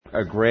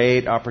a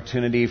great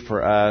opportunity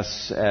for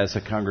us as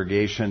a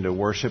congregation to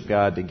worship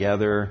God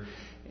together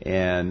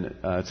and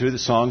through the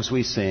songs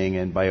we sing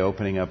and by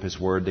opening up His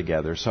Word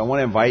together. So I want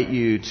to invite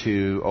you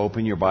to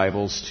open your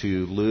Bibles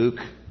to Luke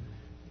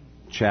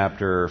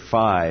chapter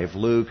 5.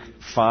 Luke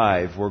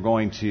 5, we're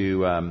going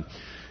to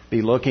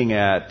be looking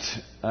at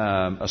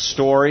a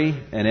story,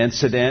 an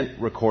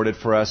incident recorded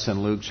for us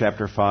in Luke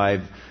chapter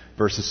 5,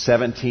 verses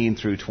 17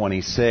 through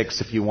 26.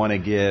 If you want to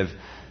give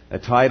a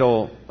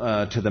title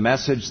to the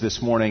message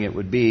this morning, it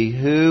would be,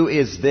 Who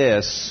is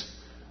this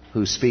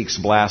who speaks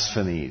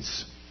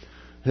blasphemies?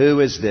 Who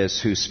is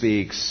this who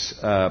speaks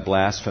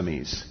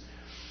blasphemies?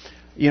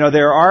 You know,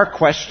 there are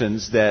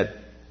questions that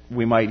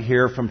we might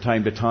hear from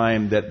time to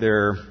time that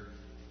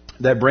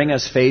bring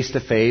us face to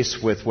face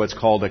with what's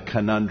called a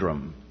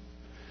conundrum.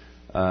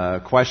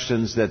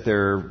 Questions that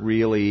there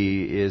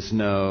really is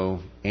no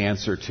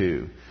answer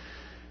to.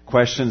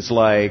 Questions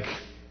like,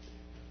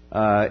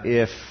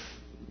 if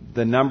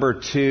the number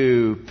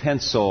 2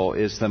 pencil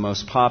is the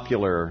most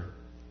popular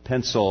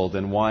pencil,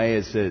 then why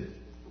is it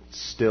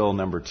still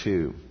number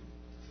 2?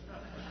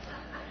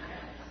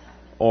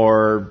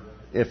 Or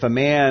if a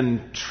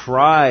man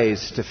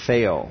tries to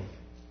fail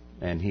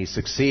and he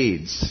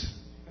succeeds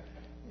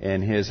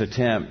in his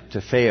attempt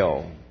to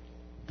fail,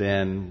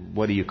 then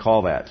what do you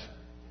call that?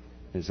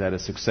 Is that a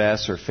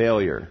success or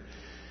failure?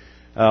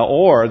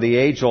 Or the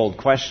age-old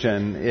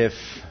question, if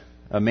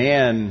a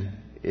man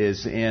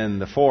is in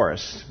the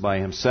forest by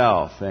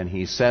himself and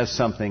he says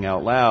something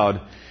out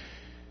loud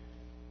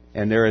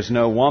and there is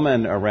no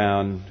woman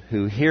around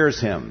who hears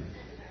him,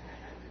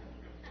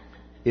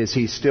 is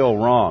he still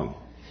wrong?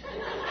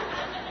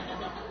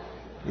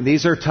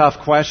 These are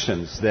tough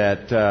questions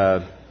that,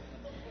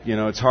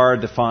 it's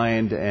hard to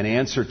find an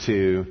answer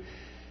to,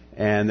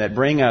 and that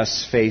bring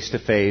us face to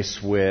face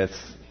with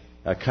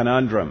a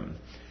conundrum.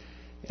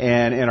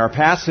 And in our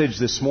passage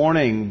this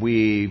morning,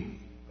 we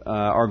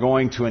are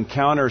going to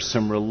encounter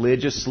some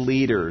religious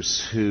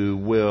leaders who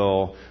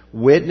will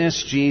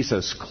witness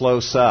Jesus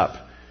close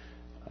up,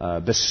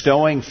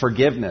 bestowing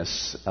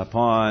forgiveness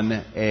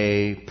upon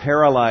a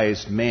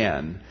paralyzed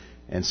man.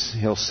 And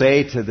he'll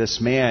say to this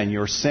man,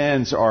 your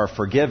sins are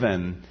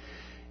forgiven.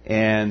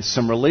 And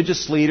some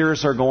religious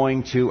leaders are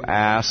going to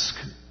ask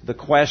the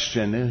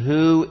question,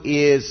 who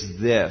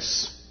is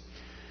this?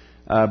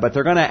 But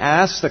they're going to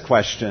ask the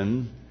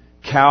question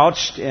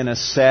couched in a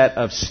set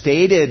of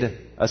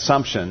stated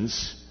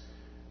assumptions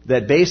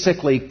that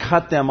basically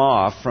cut them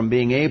off from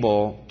being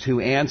able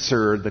to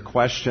answer the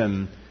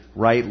question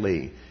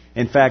rightly.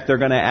 In fact, they're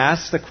going to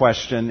ask the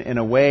question in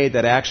a way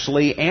that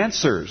actually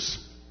answers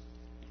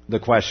the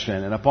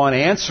question. And upon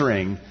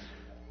answering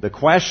the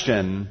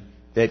question,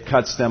 it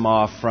cuts them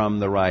off from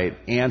the right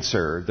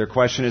answer. Their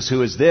question is,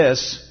 who is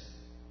this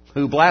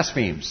who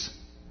blasphemes?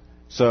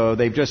 So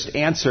they've just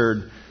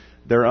answered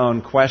their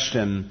own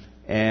question,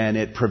 and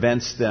it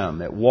prevents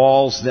them. It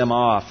walls them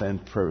off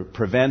and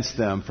prevents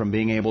them from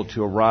being able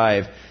to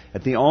arrive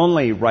at the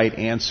only right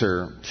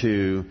answer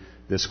to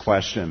this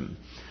question.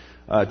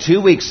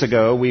 2 weeks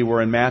ago, we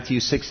were in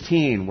Matthew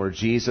 16, where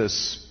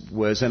Jesus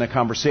was in a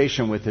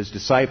conversation with His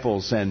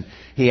disciples, and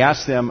He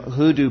asked them,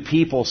 who do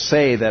people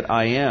say that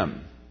I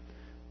am?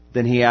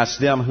 Then He asked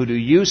them, who do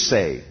you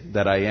say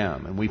that I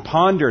am? And we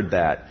pondered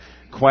that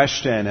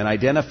question and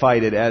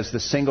identified it as the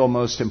single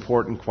most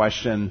important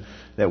question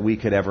that we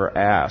could ever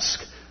ask.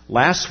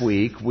 Last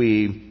week,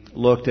 we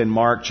looked in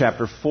Mark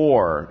chapter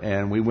 4,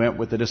 and we went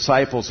with the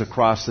disciples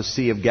across the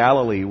Sea of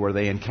Galilee, where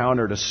they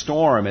encountered a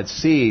storm at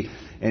sea,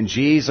 and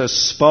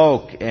Jesus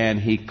spoke and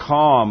He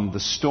calmed the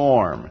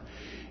storm.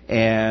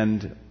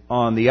 And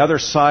on the other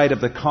side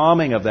of the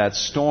calming of that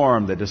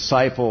storm, the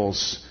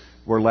disciples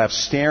were left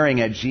staring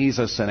at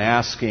Jesus and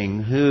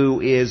asking, who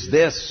is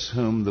this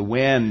whom the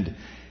wind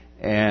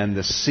and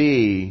the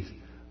sea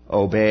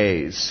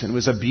obeys? And it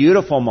was a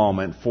beautiful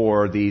moment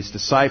for these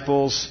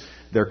disciples.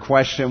 Their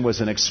question was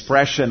an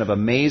expression of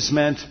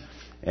amazement,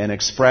 an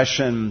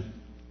expression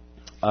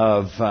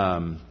of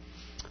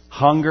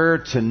hunger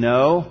to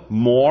know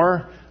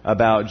more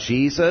about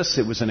Jesus.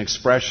 It was an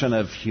expression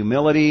of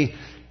humility,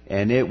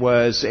 and it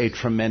was a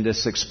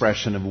tremendous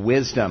expression of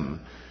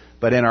wisdom.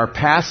 But in our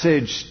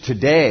passage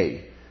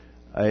today,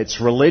 it's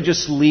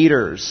religious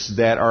leaders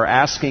that are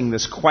asking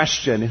this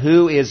question,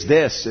 who is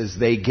this, as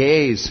they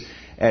gaze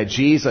at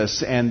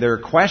Jesus. And their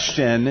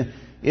question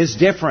is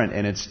different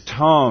in its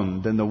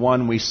tone than the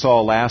one we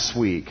saw last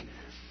week.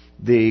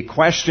 The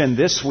question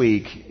this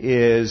week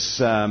is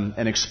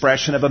an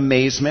expression of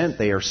amazement.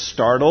 They are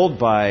startled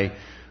by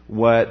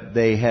what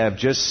they have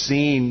just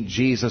seen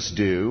Jesus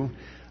do.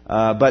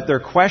 But their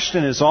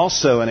question is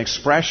also an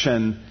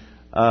expression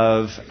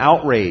of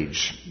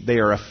outrage. They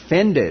are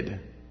offended.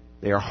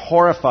 They are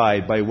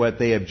horrified by what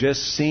they have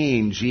just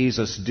seen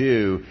Jesus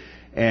do.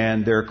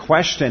 And their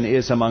question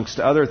is, amongst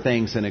other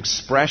things, an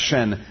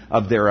expression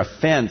of their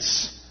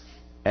offense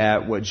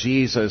at what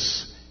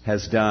Jesus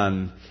has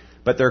done.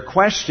 But their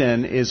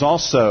question is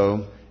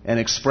also an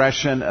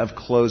expression of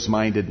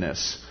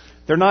closed-mindedness.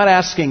 They're not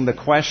asking the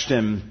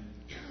question,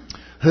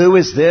 "Who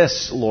is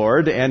this,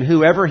 Lord?" And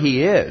whoever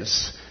he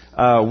is,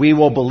 we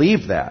will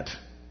believe that.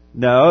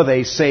 No,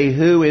 they say,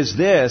 "Who is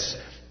this?"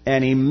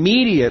 and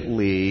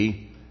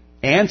immediately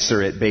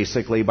answer it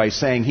basically by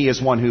saying he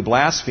is one who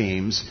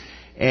blasphemes.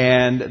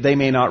 And they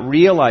may not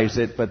realize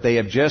it, but they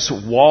have just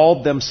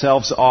walled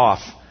themselves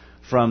off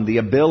from the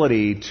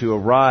ability to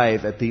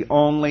arrive at the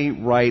only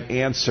right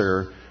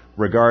answer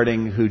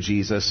regarding who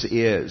Jesus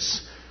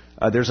is.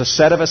 There's a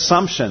set of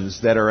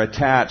assumptions that are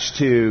attached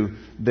to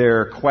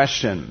their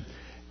question.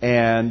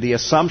 And the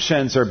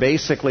assumptions are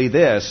basically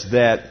this,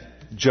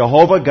 that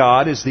Jehovah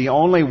God is the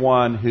only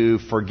one who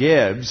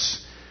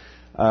forgives.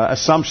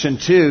 Assumption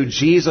 2,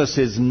 Jesus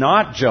is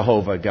not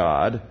Jehovah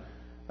God.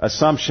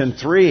 Assumption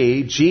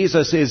 3,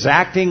 Jesus is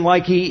acting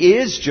like he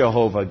is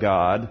Jehovah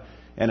God.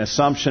 And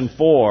assumption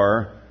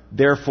 4,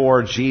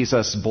 therefore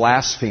Jesus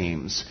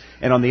blasphemes.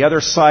 And on the other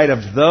side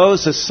of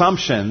those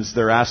assumptions,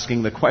 they're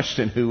asking the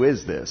question, who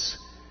is this?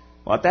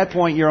 Well, at that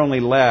point, you're only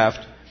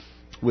left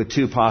with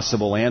two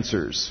possible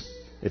answers.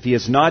 If he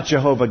is not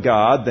Jehovah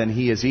God, then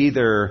he is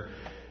either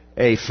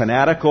a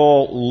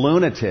fanatical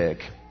lunatic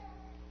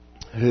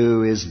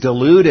who is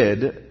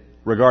deluded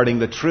regarding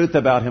the truth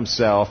about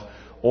himself,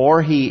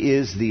 or he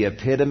is the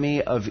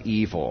epitome of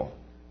evil.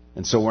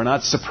 And so we're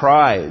not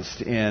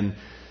surprised in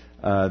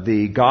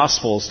the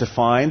Gospels to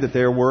find that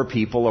there were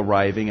people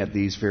arriving at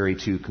these very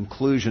two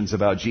conclusions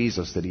about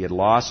Jesus, that he had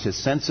lost his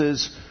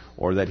senses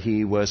or that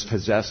he was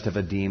possessed of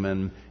a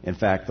demon, in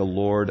fact, the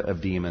Lord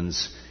of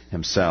demons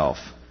himself.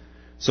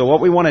 So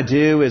what we want to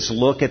do is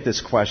look at this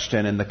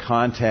question in the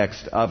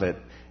context of it.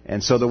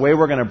 And so the way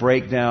we're going to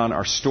break down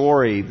our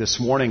story this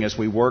morning as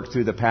we work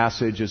through the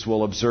passage is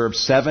we'll observe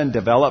 7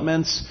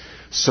 developments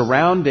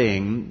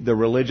surrounding the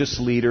religious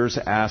leaders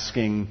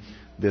asking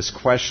this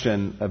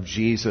question of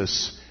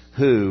Jesus,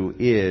 who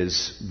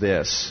is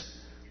this?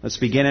 Let's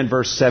begin in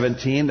verse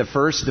 17. The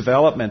first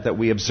development that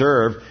we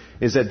observe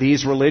is that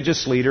these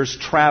religious leaders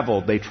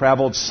traveled. They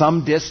traveled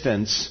some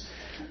distance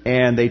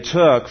and they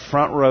took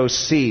front row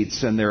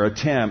seats in their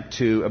attempt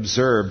to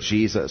observe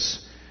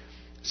Jesus.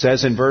 It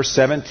says in verse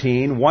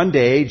 17, one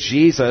day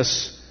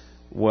Jesus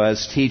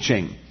was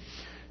teaching.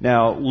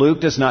 Now,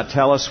 Luke does not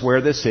tell us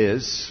where this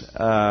is,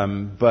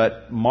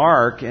 but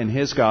Mark in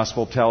his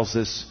gospel tells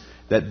us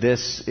that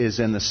this is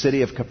in the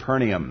city of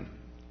Capernaum,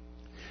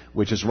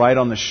 which is right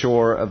on the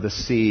shore of the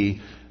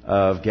Sea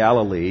of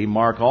Galilee.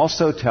 Mark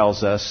also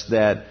tells us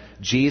that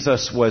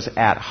Jesus was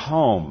at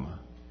home.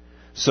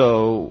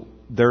 So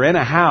they're in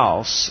a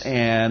house,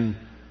 and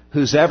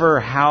whosever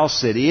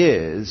house it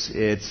is,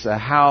 it's a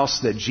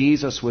house that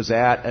Jesus was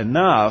at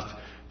enough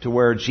to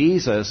where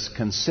Jesus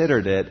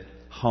considered it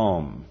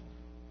home.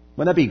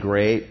 Wouldn't that be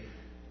great?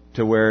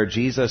 To where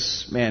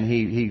Jesus, man,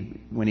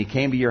 when he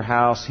came to your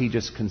house, he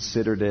just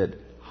considered it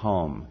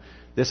home.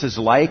 This is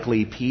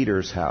likely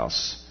Peter's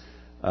house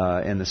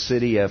in the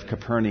city of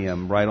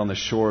Capernaum, right on the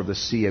shore of the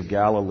Sea of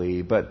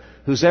Galilee. But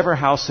whosever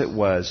house it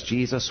was,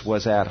 Jesus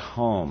was at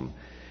home.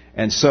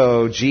 And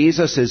so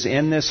Jesus is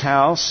in this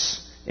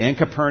house in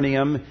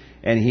Capernaum,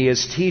 and he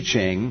is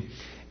teaching.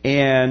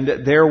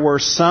 And there were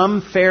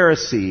some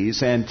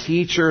Pharisees and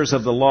teachers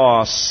of the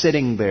law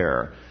sitting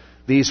there.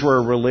 These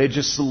were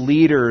religious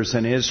leaders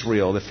in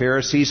Israel. The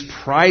Pharisees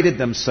prided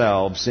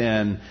themselves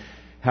in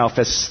how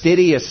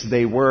fastidious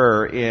they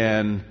were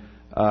in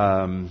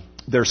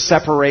their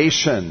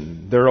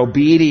separation, their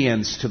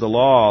obedience to the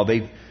law.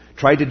 They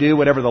tried to do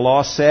whatever the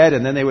law said,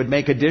 and then they would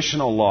make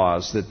additional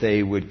laws that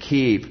they would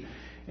keep.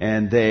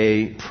 And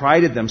they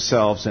prided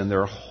themselves in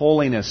their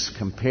holiness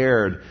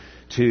compared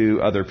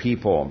to other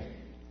people.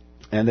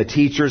 And the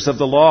teachers of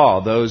the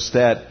law, those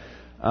that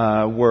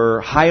were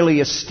highly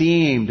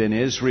esteemed in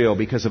Israel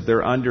because of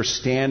their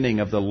understanding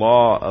of the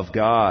law of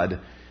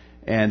God.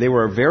 And they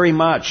were very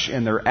much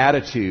in their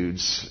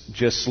attitudes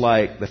just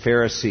like the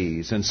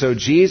Pharisees. And so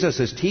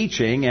Jesus is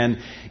teaching, and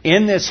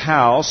in this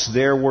house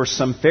there were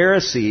some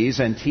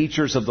Pharisees and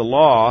teachers of the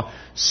law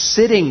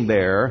sitting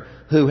there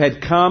who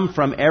had come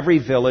from every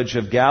village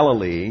of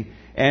Galilee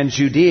and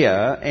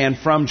Judea and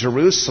from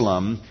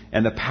Jerusalem,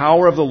 and the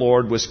power of the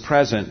Lord was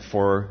present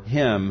for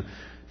him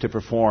to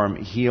perform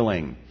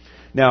healing.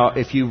 Now,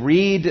 if you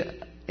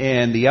read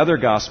in the other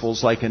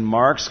Gospels, like in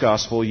Mark's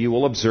Gospel, you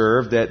will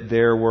observe that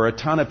there were a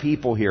ton of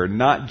people here,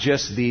 not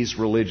just these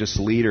religious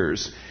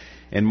leaders.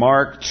 In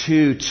Mark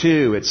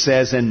 2:2, it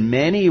says, and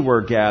many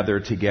were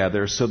gathered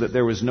together so that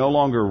there was no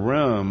longer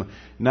room,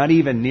 not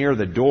even near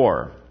the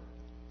door.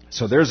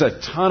 So there's a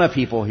ton of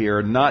people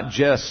here, not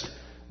just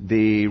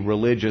the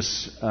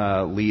religious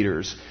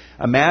leaders.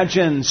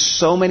 Imagine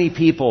so many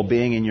people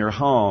being in your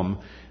home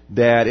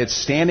that it's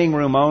standing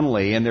room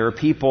only, and there are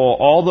people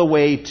all the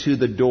way to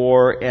the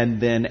door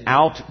and then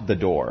out the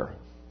door.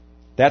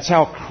 That's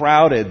how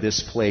crowded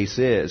this place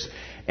is.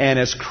 And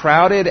as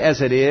crowded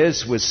as it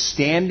is with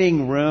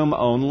standing room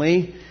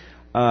only,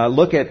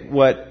 look at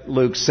what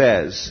Luke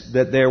says,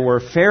 that there were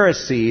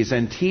Pharisees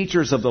and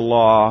teachers of the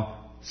law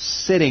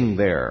sitting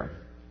there.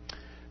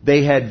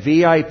 They had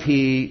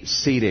VIP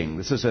seating.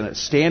 This is a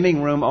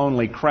standing room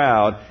only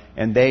crowd,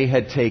 and they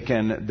had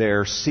taken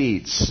their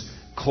seats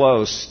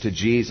close to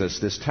Jesus.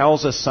 This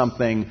tells us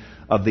something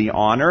of the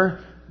honor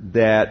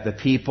that the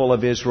people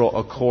of Israel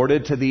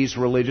accorded to these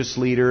religious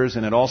leaders,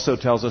 and it also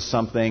tells us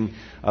something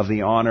of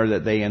the honor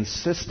that they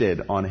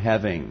insisted on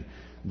having.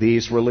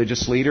 These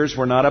religious leaders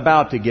were not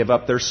about to give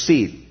up their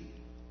seat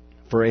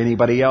for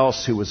anybody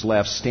else who was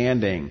left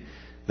standing.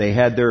 They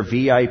had their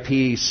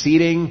VIP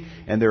seating,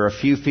 and they're a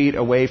few feet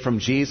away from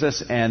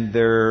Jesus, and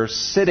they're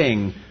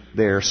sitting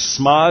there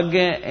smug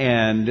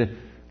and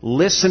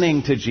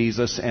listening to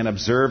Jesus and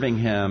observing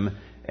Him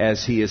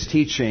as He is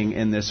teaching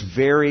in this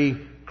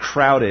very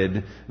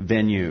crowded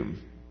venue.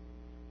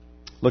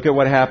 Look at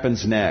what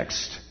happens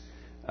next.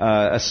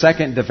 A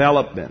second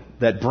development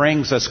that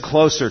brings us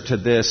closer to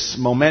this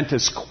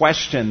momentous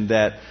question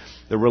that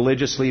the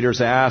religious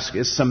leaders ask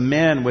is some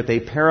men with a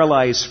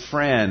paralyzed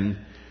friend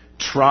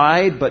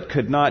tried but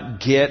could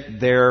not get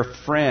their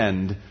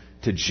friend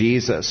to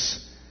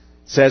Jesus.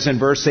 It says in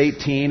verse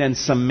 18, and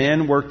some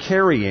men were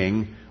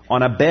carrying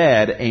on a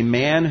bed a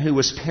man who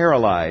was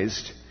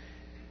paralyzed,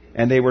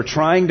 and they were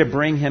trying to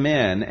bring him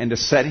in and to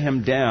set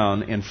him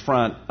down in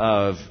front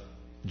of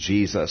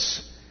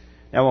Jesus.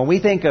 Now, when we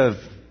think of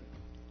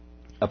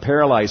a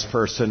paralyzed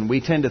person,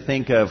 we tend to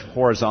think of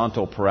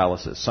horizontal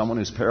paralysis, someone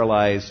who's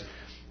paralyzed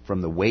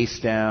from the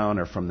waist down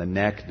or from the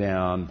neck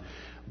down.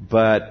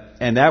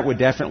 And that would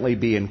definitely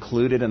be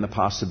included in the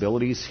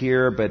possibilities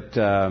here,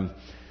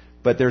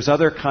 but there's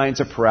other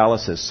kinds of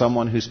paralysis,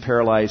 someone who's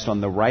paralyzed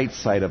on the right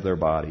side of their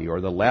body or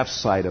the left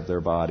side of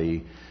their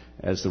body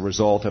as the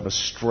result of a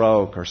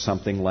stroke or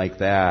something like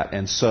that.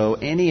 And so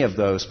any of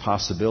those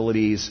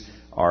possibilities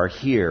are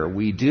here.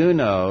 We do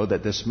know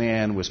that this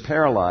man was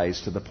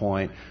paralyzed to the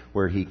point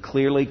where he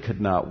clearly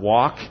could not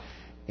walk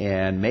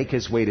and make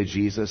his way to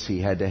Jesus.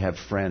 He had to have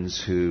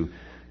friends who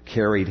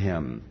carried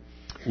him.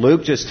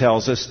 Luke just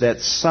tells us that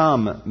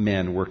some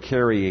men were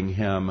carrying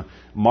him.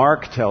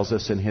 Mark tells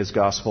us in his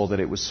gospel that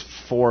it was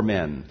 4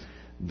 men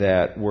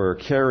that were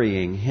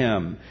carrying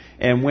him.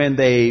 And when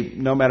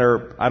no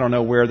matter, I don't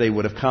know where they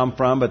would have come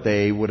from, but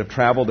they would have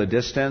traveled a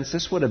distance,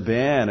 this would have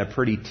been a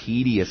pretty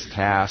tedious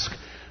task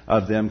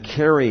of them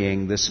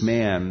carrying this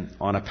man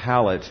on a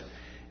pallet.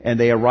 And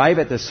they arrive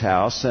at this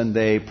house, and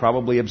they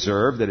probably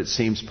observe that it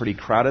seems pretty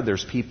crowded.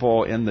 There's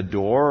people in the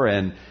door,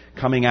 and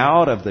coming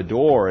out of the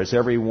door is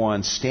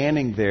everyone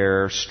standing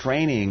there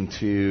straining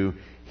to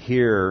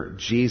hear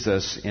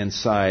Jesus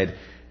inside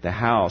the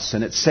house.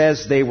 And it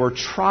says they were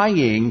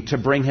trying to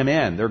bring him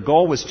in. Their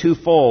goal was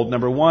twofold.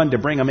 Number 1, to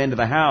bring him into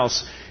the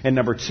house. And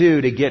number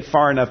 2, to get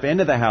far enough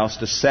into the house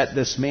to set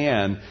this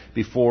man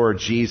before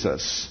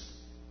Jesus.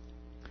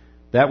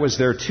 That was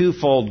their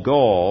twofold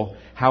goal.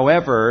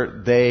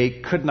 However,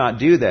 they could not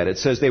do that. It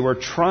says they were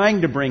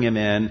trying to bring him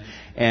in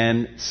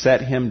and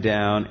set him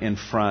down in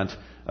front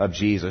of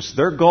Jesus.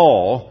 Their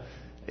goal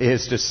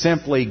is to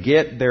simply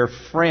get their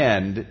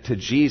friend to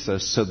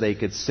Jesus so they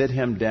could sit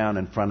him down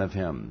in front of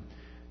him.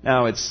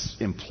 Now, it's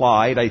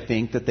implied, I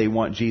think, that they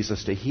want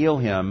Jesus to heal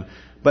him,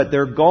 but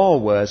their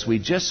goal was, we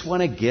just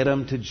want to get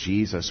him to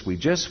Jesus. We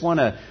just want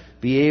to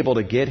be able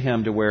to get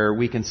him to where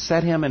we can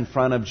set him in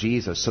front of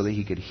Jesus so that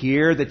he could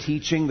hear the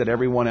teaching that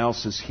everyone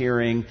else is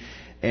hearing,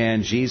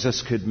 and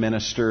Jesus could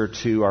minister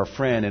to our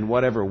friend in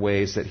whatever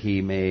ways that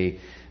he may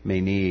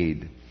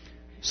need.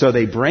 So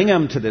they bring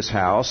him to this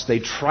house. They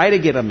try to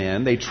get him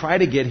in. They try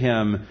to get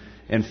him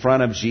in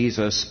front of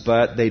Jesus,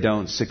 but they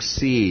don't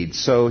succeed.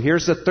 So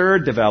here's the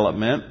third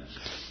development.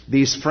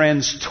 These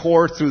friends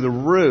tore through the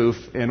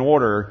roof in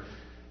order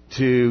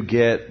to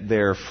get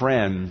their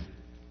friend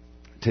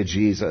to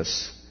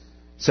Jesus.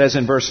 It says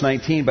in verse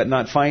 19, but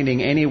not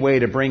finding any way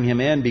to bring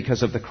him in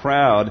because of the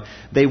crowd,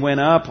 they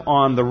went up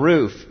on the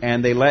roof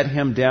and they let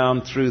him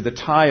down through the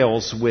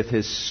tiles with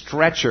his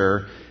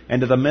stretcher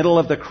into the middle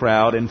of the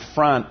crowd in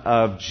front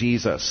of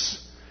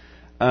Jesus.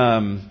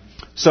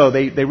 So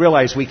they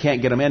realize we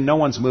can't get him in. No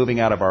one's moving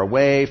out of our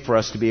way for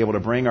us to be able to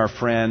bring our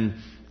friend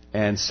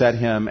and set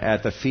him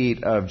at the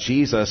feet of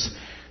Jesus.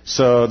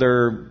 So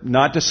they're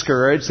not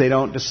discouraged. They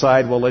don't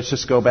decide, well, let's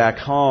just go back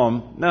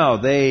home.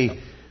 No, they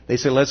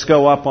say, let's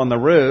go up on the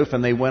roof.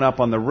 And they went up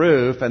on the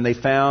roof and they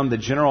found the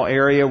general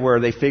area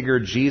where they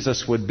figured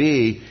Jesus would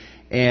be.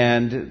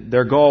 And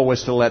their goal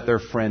was to let their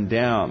friend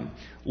down.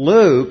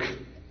 Luke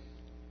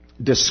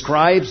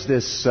describes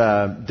this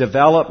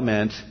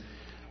development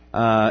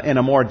in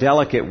a more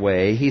delicate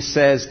way. He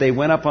says they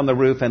went up on the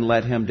roof and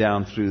let him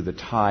down through the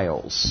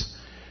tiles.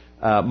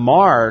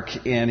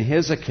 Mark, in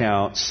his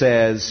account,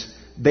 says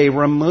they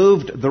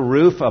removed the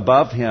roof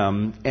above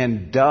him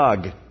and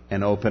dug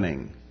an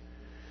opening.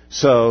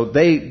 So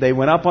they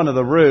went up onto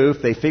the roof,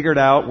 they figured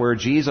out where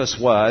Jesus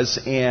was,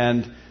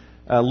 and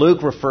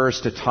Luke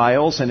refers to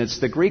tiles, and it's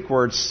the Greek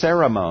word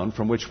ceramon,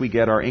 from which we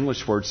get our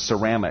English word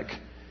ceramic.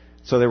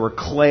 So there were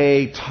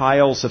clay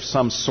tiles of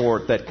some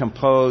sort that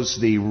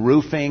composed the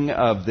roofing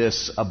of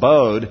this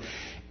abode,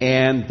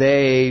 and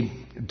they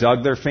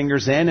dug their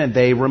fingers in and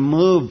they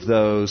removed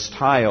those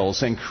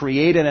tiles and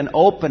created an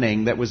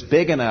opening that was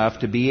big enough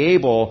to be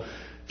able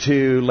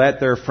to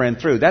let their friend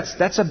through.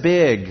 That's a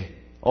big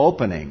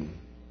opening.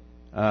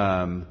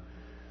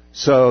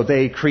 So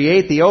they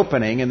create the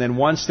opening, and then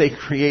once they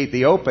create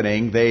the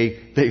opening,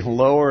 they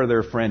lower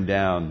their friend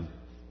down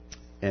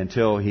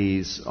until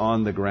he's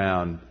on the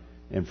ground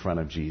in front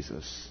of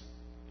Jesus.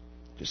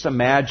 Just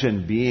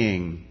imagine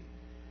being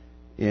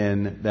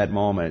in that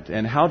moment.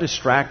 And how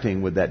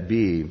distracting would that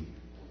be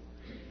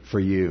for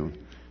you?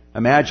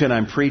 Imagine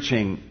I'm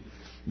preaching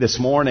this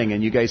morning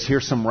and you guys hear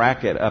some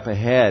racket up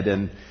ahead,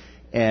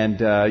 and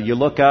you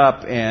look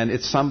up and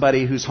it's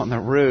somebody who's on the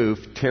roof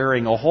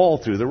tearing a hole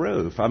through the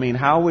roof. I mean,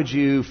 how would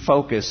you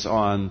focus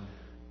on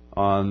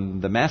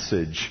the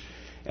message?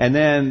 And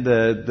then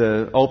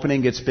the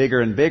opening gets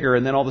bigger and bigger,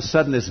 and then all of a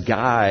sudden this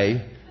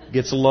guy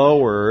gets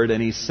lowered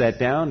and he's set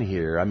down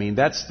here. I mean,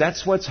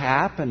 that's what's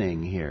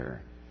happening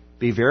here.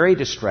 Be very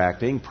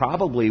distracting.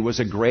 Probably was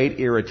a great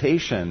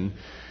irritation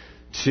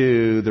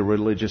to the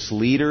religious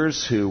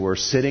leaders who were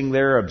sitting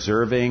there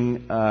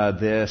observing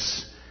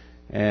this.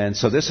 And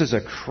so this is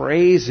a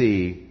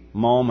crazy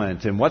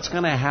moment. And what's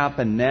going to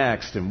happen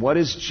next? And what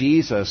is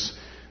Jesus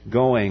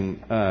going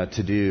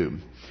to do?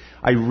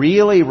 I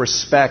really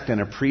respect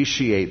and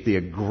appreciate the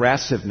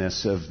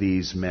aggressiveness of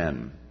these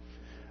men.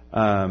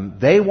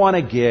 They want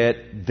to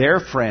get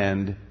their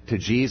friend to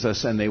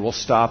Jesus, and they will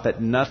stop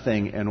at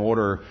nothing in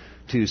order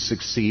to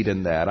succeed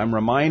in that. I'm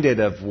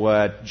reminded of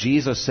what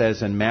Jesus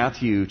says in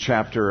Matthew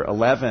chapter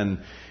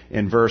 11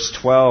 in verse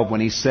 12 when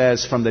he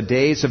says, "From the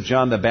days of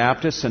John the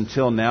Baptist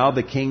until now,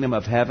 the kingdom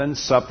of heaven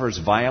suffers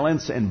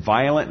violence, and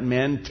violent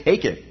men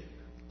take it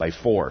by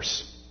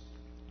force."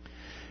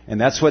 And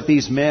that's what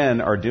these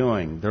men are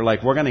doing. They're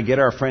like, we're going to get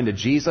our friend to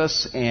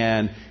Jesus,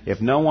 and if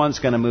no one's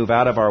going to move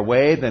out of our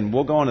way, then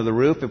we'll go onto the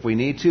roof if we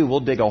need to. We'll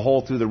dig a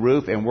hole through the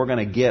roof, and we're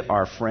going to get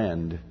our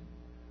friend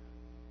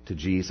to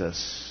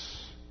Jesus.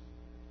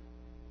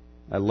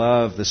 I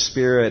love the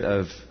spirit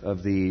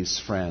of these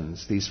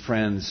friends. These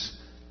friends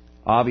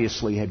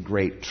obviously had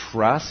great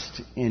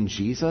trust in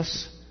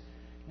Jesus,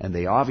 and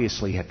they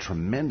obviously had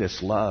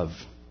tremendous love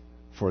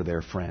for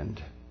their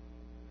friend,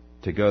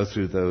 to go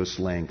through those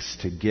lengths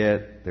to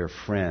get their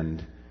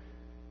friend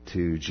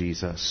to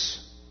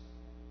Jesus.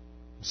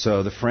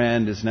 So the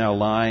friend is now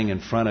lying in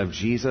front of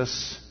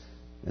Jesus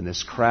in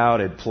this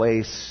crowded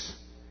place.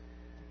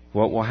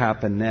 What will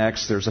happen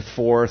next? There's a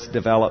fourth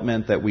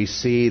development that we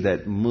see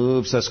that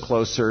moves us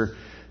closer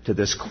to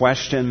this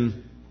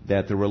question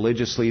that the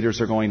religious leaders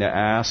are going to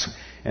ask,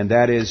 and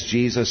that is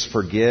Jesus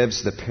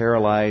forgives the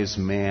paralyzed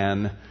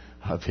man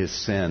of his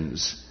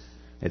sins.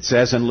 It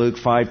says in Luke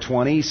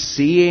 5:20,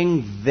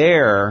 seeing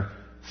their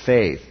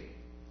faith.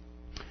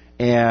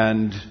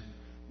 And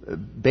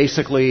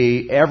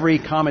basically every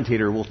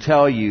commentator will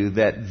tell you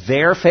that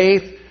their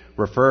faith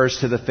refers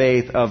to the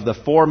faith of the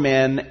four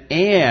men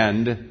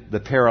and the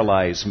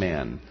paralyzed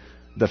man.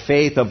 The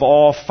faith of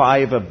all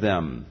five of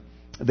them.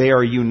 They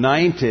are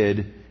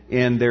united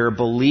in their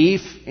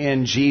belief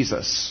in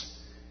Jesus,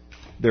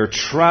 their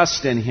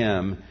trust in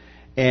Him.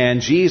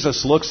 And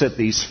Jesus looks at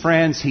these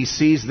friends. He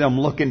sees them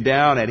looking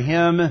down at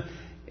Him,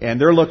 and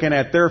they're looking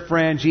at their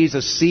friend.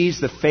 Jesus sees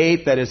the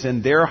faith that is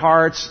in their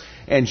hearts,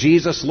 and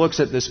Jesus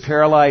looks at this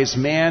paralyzed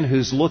man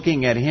who's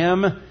looking at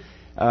Him,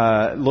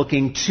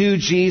 looking to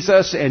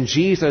Jesus, and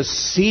Jesus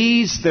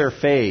sees their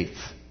faith.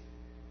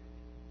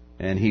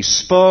 And He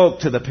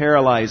spoke to the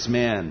paralyzed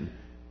man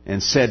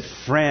and said,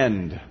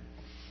 "Friend,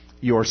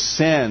 your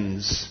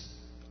sins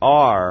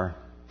are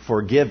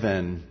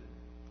forgiven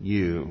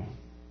you."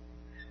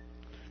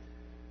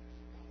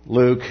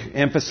 Luke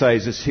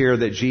emphasizes here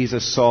that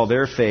Jesus saw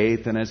their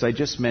faith, and as I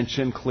just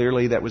mentioned,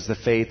 clearly that was the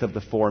faith of the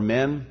four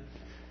men,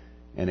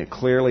 and it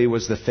clearly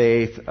was the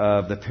faith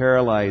of the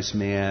paralyzed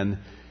man.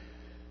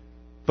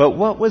 But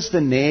what was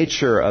the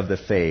nature of the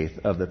faith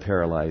of the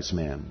paralyzed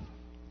man?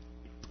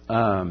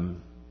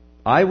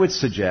 I would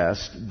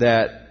suggest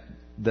that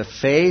the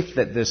faith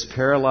that this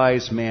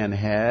paralyzed man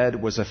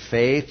had was a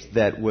faith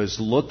that was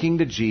looking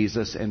to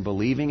Jesus and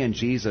believing in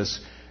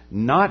Jesus,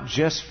 not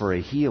just for a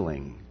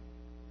healing,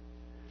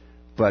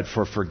 but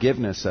for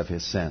forgiveness of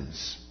his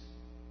sins.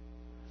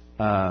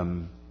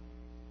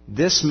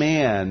 This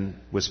man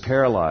was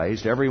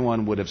paralyzed.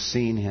 Everyone would have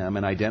seen him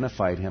and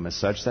identified him as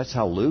such. That's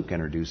how Luke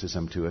introduces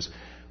him to us.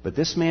 But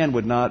this man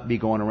would not be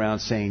going around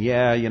saying,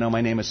 "Yeah,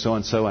 my name is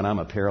so-and-so and I'm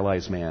a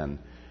paralyzed man."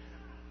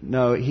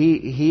 No,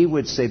 he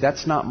would say,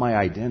 "That's not my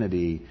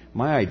identity.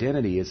 My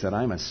identity is that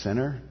I'm a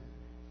sinner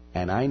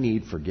and I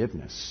need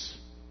forgiveness."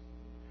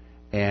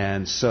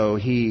 And so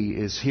he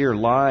is here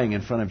lying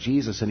in front of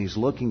Jesus, and he's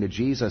looking to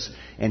Jesus,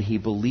 and he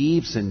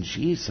believes in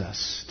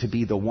Jesus to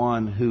be the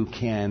one who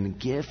can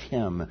give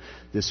him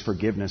this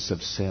forgiveness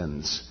of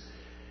sins.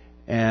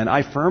 And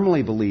I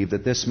firmly believe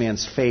that this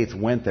man's faith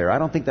went there. I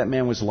don't think that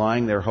man was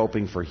lying there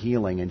hoping for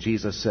healing, and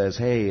Jesus says,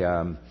 "Hey,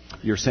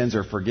 your sins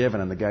are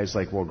forgiven." And the guy's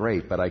like, "Well,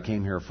 great, but I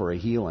came here for a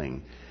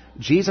healing."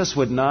 Jesus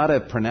would not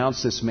have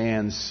pronounced this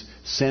man's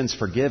sins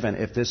forgiven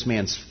if this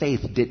man's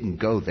faith didn't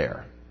go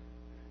there.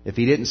 if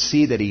he didn't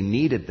see that he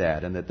needed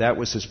that and that that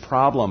was his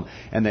problem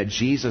and that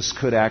Jesus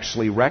could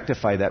actually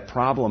rectify that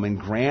problem and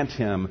grant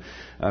him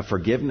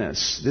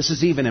forgiveness. This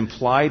is even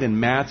implied in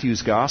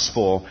Matthew's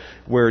gospel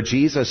where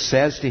Jesus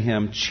says to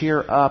him,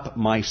 "Cheer up,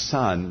 my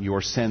son,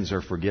 your sins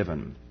are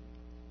forgiven."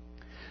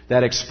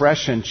 That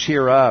expression,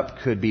 cheer up,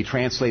 could be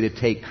translated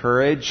take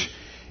courage.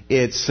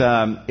 It's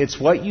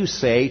what you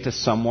say to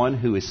someone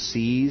who is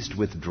seized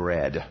with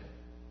dread,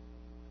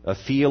 a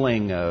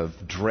feeling of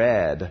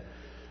dread.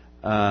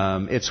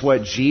 It's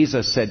what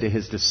Jesus said to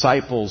his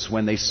disciples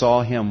when they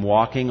saw him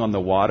walking on the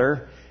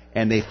water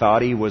and they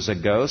thought he was a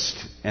ghost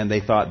and they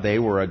thought they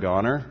were a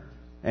goner.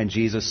 And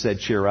Jesus said,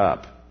 cheer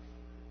up.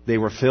 They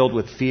were filled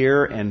with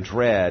fear and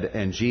dread,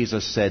 and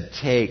Jesus said,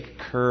 take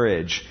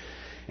courage.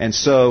 And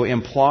so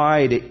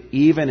implied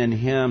even in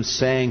him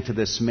saying to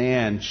this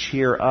man,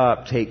 cheer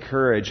up, take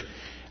courage,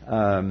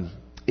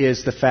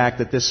 is the fact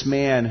that this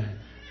man,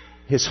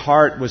 his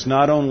heart was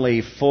not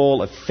only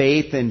full of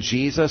faith in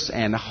Jesus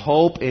and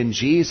hope in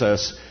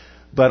Jesus,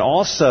 but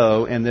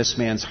also in this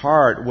man's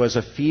heart was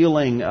a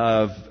feeling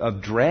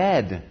of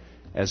dread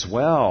as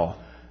well.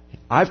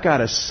 I've got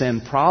a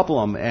sin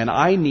problem and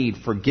I need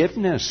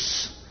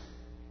forgiveness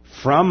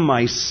from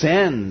my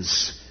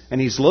sins. And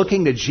he's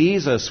looking to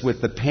Jesus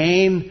with the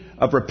pain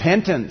of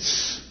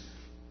repentance,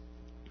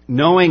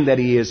 knowing that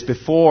he is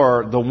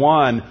before the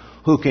one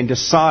who can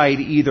decide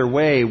either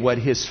way what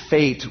his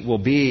fate will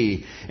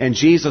be. And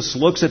Jesus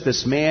looks at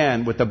this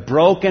man with a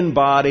broken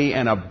body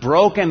and a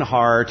broken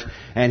heart,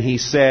 and he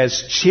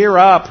says, cheer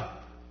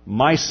up,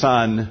 my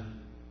son.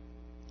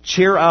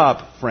 Cheer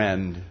up,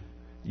 friend.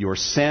 Your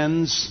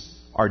sins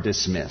are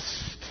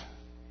dismissed.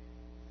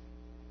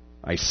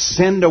 I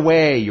send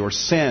away your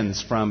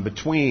sins from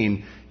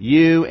between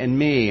you and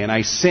me, and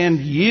I send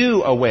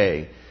you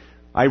away.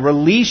 I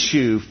release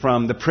you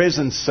from the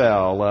prison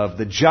cell of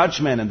the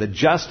judgment and the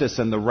justice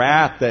and the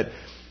wrath that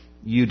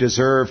you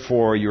deserve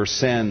for your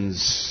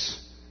sins.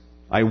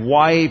 I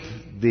wipe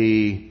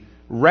the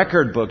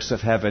record books of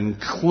heaven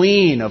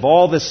clean of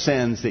all the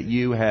sins that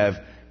you have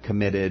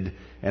committed,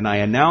 and I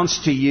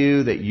announce to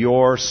you that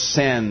your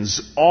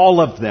sins,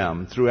 all of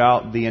them,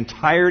 throughout the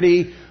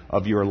entirety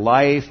of your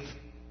life,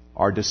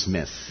 are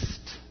dismissed.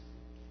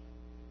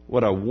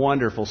 What a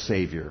wonderful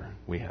Savior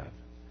we have.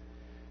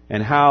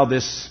 And how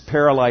this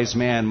paralyzed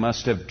man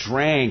must have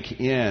drank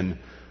in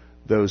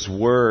those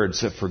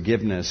words of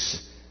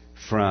forgiveness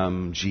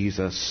from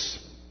Jesus.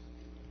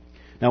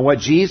 Now, what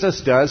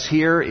Jesus does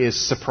here is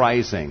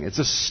surprising. It's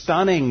a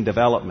stunning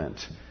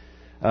development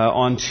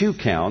on two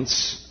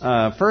counts.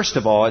 First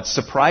of all, it's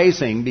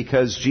surprising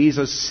because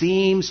Jesus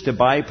seems to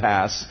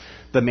bypass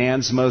the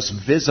man's most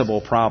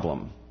visible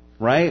problem,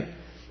 right?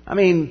 I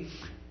mean,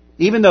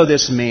 even though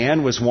this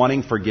man was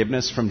wanting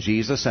forgiveness from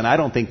Jesus, and I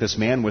don't think this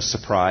man was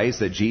surprised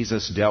that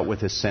Jesus dealt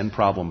with his sin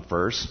problem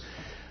first,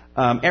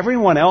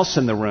 everyone else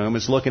in the room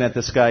is looking at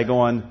this guy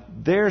going,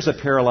 there's a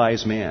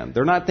paralyzed man.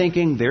 They're not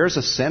thinking there's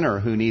a sinner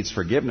who needs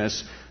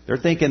forgiveness. They're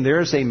thinking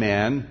there's a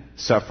man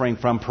suffering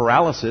from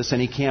paralysis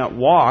and he can't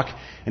walk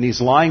and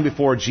he's lying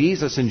before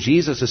Jesus and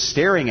Jesus is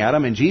staring at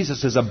him and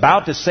Jesus is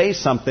about to say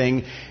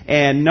something,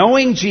 and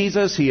knowing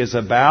Jesus, he is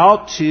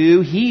about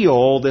to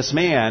heal this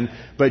man,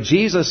 but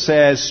Jesus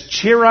says,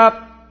 cheer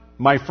up,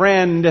 my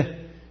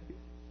friend,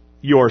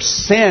 your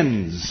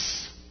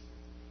sins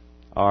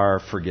are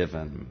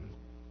forgiven.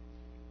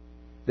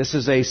 This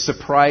is a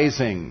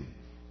surprising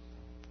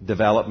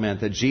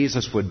development that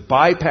Jesus would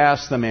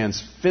bypass the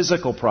man's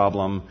physical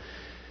problem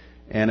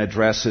and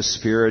address his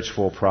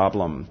spiritual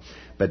problem.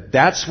 But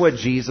that's what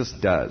Jesus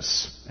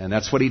does. And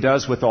that's what he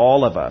does with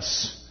all of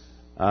us.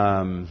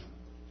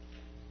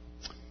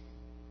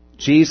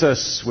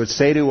 Jesus would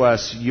say to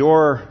us,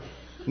 your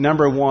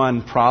number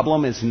one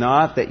problem is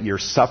not that you're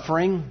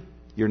suffering.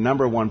 Your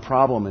number one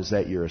problem is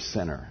that you're a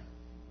sinner.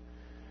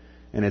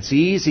 And it's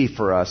easy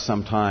for us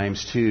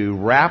sometimes to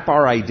wrap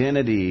our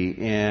identity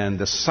in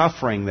the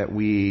suffering that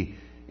we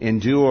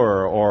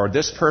endure, or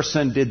this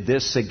person did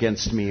this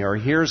against me, or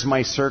here's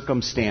my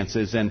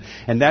circumstances, and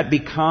that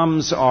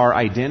becomes our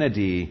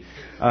identity.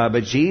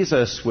 But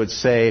Jesus would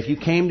say, if you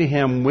came to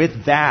him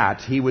with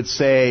that, he would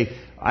say,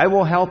 I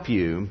will help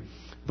you,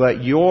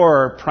 but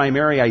your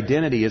primary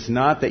identity is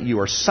not that you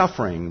are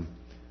suffering.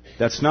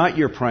 That's not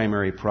your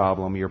primary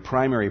problem. Your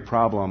primary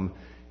problem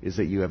is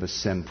that you have a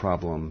sin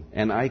problem.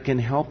 And I can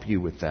help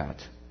you with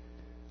that.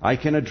 I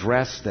can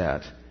address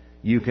that.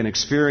 You can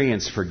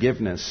experience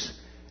forgiveness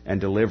and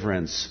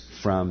deliverance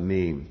from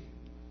me.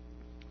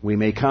 We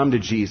may come to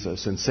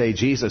Jesus and say,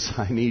 Jesus,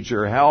 I need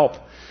your help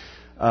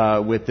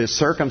with this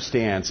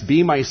circumstance.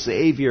 Be my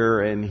Savior.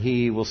 And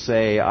he will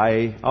say,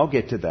 I'll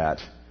get to that.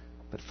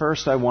 But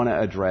first I want to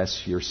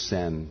address your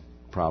sin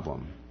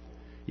problem.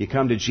 You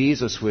come to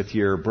Jesus with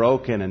your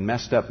broken and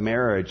messed up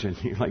marriage, and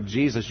you're like,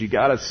 Jesus, you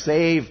got to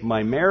save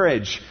my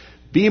marriage.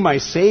 Be my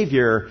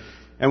Savior.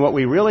 And what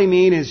we really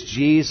mean is,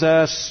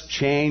 Jesus,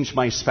 change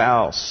my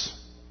spouse.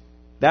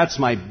 That's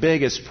my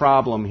biggest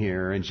problem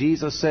here. And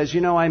Jesus says,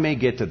 I may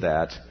get to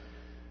that,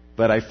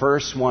 but I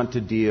first want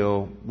to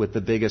deal with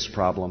the biggest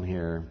problem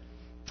here.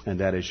 and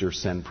that is your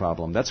sin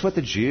problem. That's what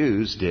the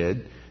Jews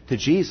did to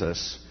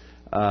Jesus.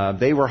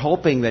 They were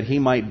hoping that he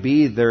might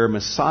be their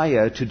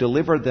Messiah to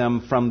deliver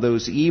them from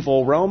those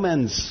evil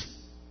Romans.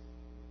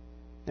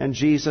 And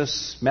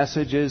Jesus'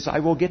 message is, I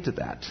will get to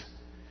that.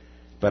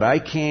 But I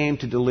came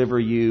to deliver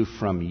you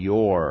from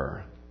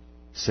your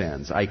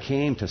sins. I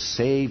came to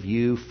save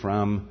you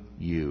from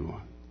you.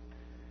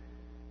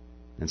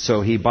 And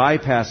so he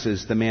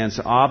bypasses the man's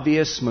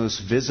obvious, most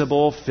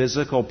visible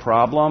physical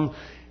problem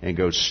and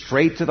goes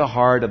straight to the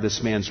heart of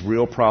this man's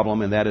real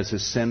problem, and that is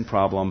his sin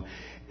problem.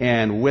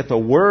 And with a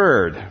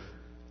word,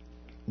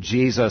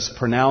 Jesus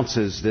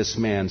pronounces this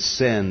man's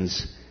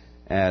sins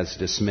as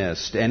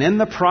dismissed. And in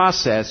the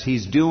process,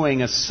 he's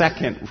doing a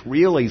second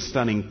really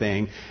stunning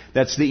thing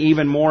that's the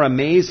even more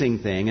amazing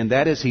thing, and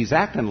that is he's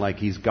acting like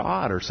he's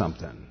God or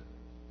something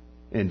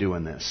in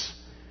doing this.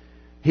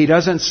 He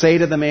doesn't say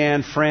to the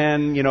man,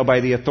 friend,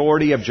 by the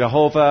authority of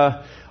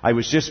Jehovah, I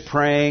was just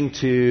praying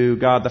to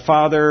God the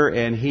Father,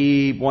 and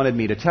he wanted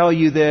me to tell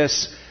you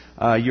this.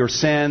 Your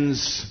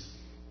sins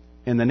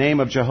in the name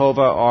of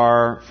Jehovah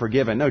are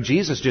forgiven. No,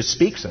 Jesus just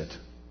speaks it.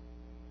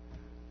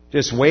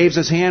 Just waves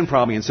his hand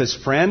probably and says,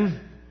 friend,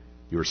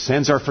 your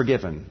sins are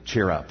forgiven.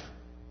 Cheer up.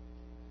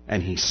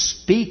 And he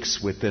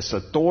speaks with this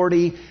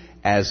authority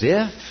as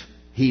if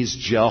he's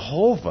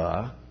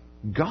Jehovah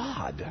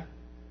God.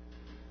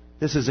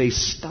 This is a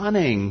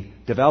stunning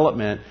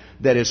development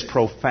that is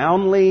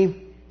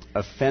profoundly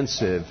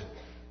offensive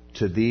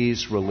to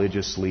these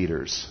religious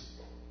leaders.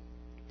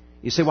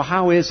 You say, well,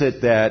 how is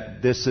it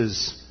that this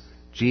is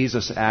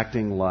Jesus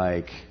acting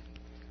like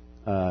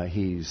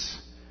he's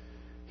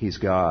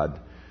God?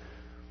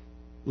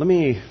 Let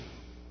me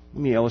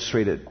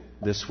illustrate it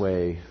this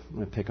way. I'm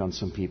going to pick on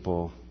some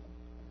people.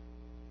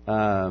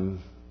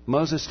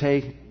 Moses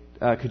Tay,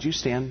 could you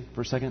stand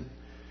for a second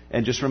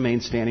and just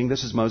remain standing?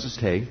 This is Moses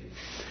Tay.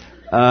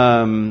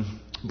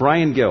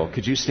 Brian Gill,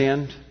 could you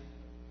stand?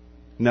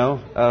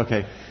 No?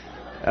 Okay.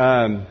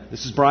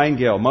 This is Brian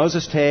Gill.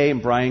 Moses Tay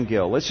and Brian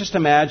Gill. Let's just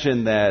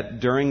imagine that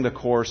during the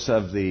course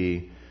of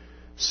the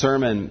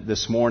sermon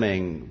this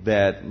morning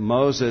that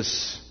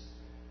Moses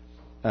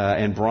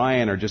and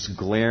Brian are just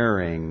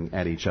glaring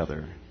at each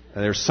other.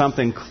 There's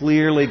something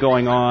clearly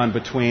going on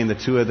between the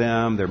two of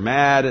them. They're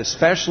mad.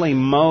 Especially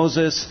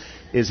Moses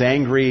is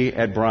angry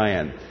at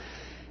Brian.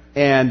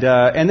 And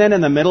then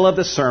in the middle of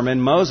the sermon,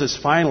 Moses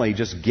finally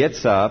just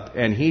gets up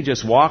and he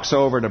just walks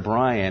over to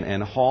Brian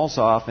and hauls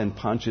off and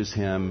punches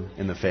him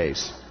in the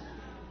face.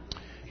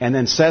 And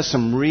then says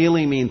some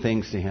really mean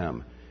things to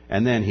him.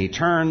 And then he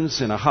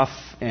turns in a huff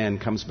and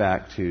comes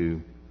back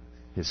to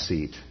his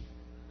seat.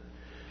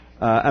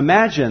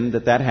 Imagine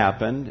that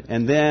happened,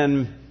 and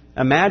then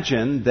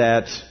imagine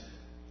that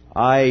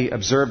I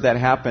observe that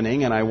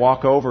happening and I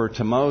walk over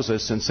to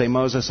Moses and say,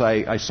 Moses,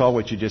 I saw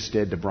what you just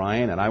did to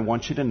Brian, and I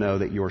want you to know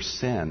that your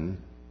sin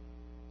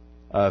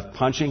of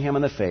punching him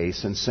in the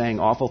face and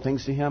saying awful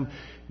things to him,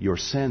 your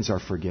sins are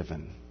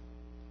forgiven.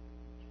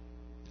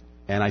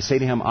 And I say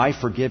to him, I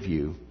forgive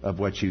you of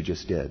what you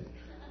just did.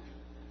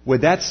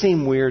 Would that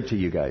seem weird to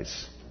you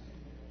guys?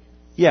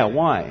 Yeah,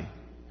 why?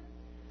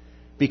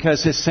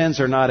 Because his sins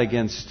are not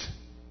against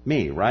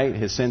me, right?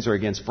 His sins are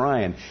against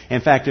Brian.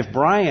 In fact, if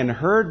Brian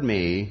heard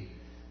me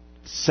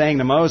saying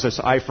to Moses,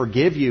 I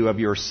forgive you of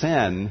your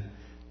sin,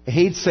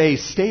 he'd say,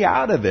 stay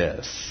out of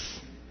this.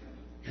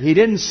 He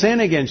didn't sin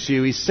against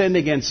you, he sinned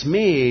against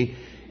me,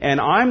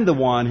 and I'm the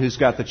one who's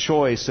got the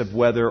choice of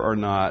whether or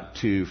not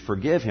to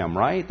forgive him,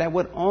 right? That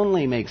would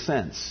only make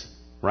sense,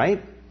 right?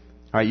 All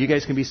right, you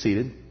guys can be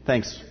seated.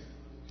 Thanks.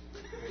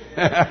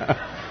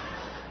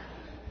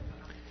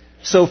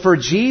 So for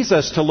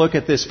Jesus to look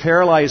at this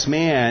paralyzed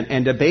man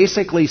and to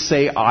basically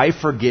say, I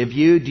forgive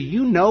you, do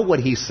you know what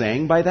he's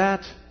saying by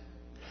that?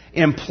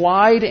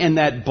 Implied in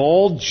that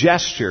bold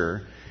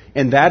gesture,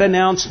 in that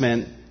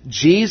announcement,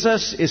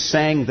 Jesus is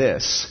saying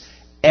this: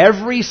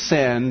 every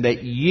sin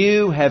that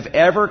you have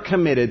ever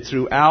committed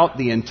throughout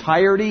the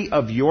entirety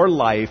of your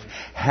life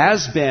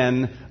has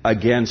been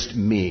against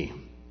me.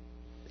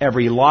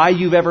 Every lie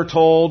you've ever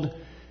told,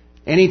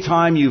 any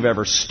time you've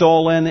ever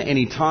stolen,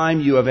 any time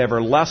you have ever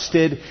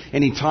lusted,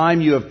 any time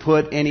you have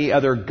put any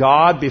other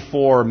god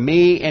before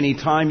me, any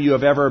time you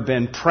have ever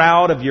been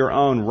proud of your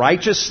own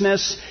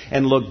righteousness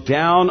and looked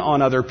down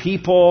on other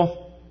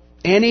people,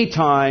 any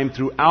time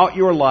throughout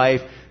your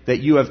life that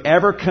you have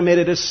ever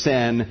committed a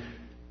sin,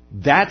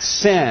 that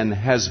sin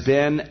has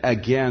been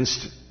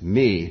against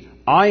me.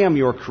 I am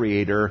your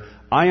creator.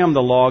 I am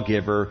the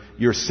lawgiver.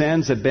 Your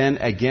sins have been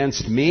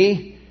against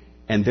me.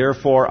 And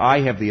therefore,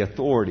 I have the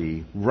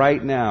authority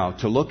right now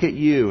to look at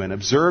you and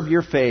observe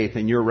your faith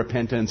and your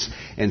repentance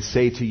and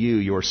say to you,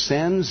 your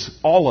sins,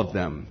 all of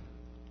them,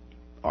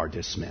 are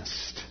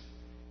dismissed.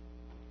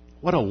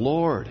 What a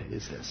Lord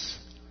is this?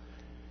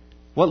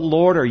 What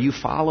Lord are you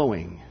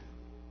following?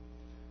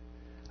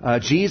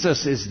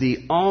 Jesus is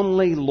the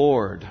only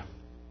Lord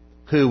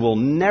who will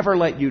never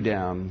let you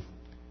down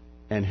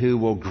and who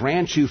will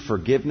grant you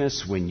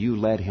forgiveness when you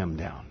let Him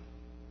down.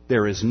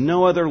 There is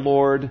no other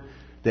Lord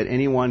that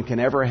anyone can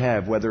ever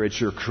have, whether it's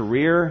your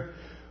career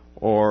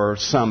or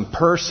some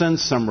person,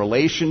 some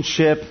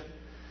relationship,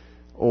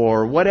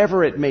 or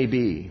whatever it may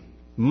be,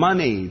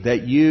 money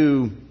that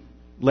you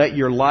let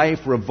your life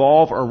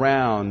revolve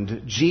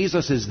around,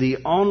 Jesus is the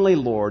only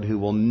Lord who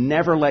will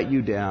never let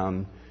you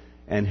down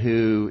and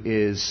who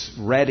is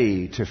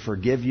ready to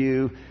forgive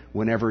you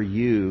whenever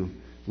you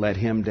let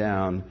Him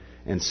down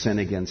and sin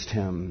against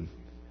Him.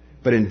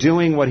 But in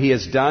doing what He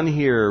has done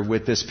here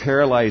with this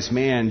paralyzed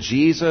man,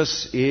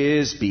 Jesus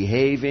is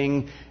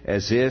behaving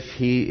as if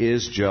He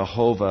is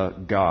Jehovah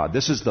God.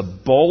 This is the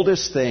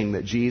boldest thing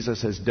that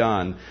Jesus has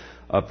done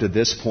up to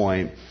this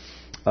point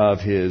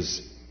of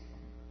His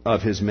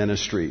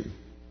ministry.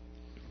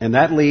 And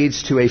that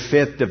leads to a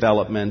fifth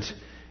development,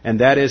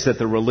 and that is that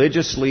the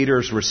religious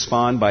leaders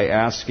respond by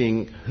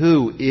asking,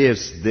 "Who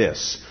is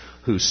this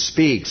who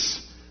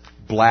speaks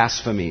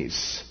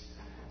blasphemies?"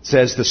 It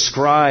says the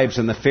scribes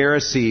and the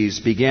Pharisees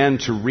began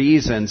to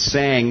reason,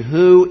 saying,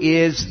 "Who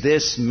is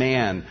this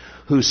man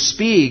who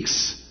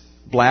speaks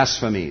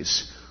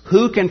blasphemies?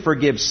 Who can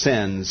forgive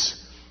sins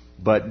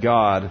but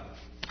God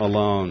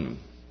alone?"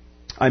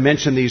 I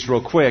mentioned these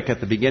real quick at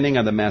the beginning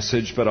of the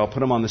message, but I'll put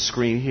them on the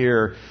screen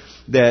here.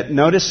 That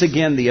notice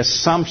again the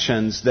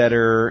assumptions that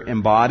are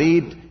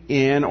embodied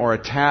in or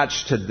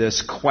attached to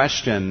this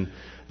question.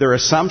 Their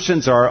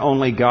assumptions are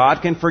only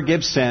God can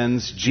forgive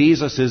sins.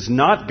 Jesus is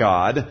not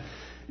God.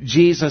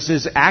 Jesus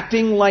is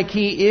acting like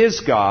He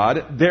is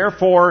God.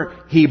 Therefore,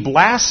 He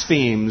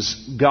blasphemes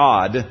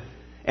God.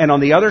 And on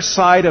the other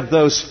side of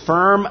those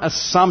firm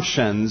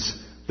assumptions,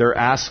 they're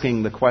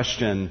asking the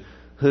question,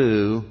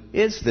 who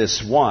is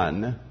this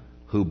one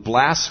who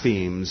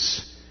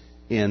blasphemes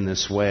in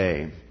this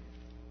way?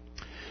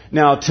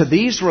 Now, to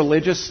these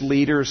religious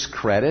leaders'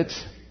 credit,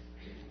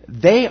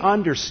 they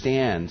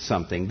understand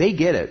something. They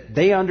get it.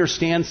 They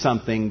understand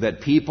something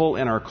that people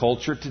in our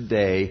culture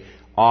today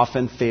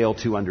often fail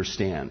to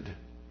understand.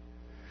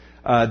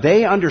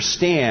 They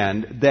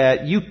understand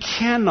that you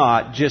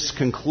cannot just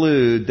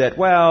conclude that,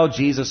 well,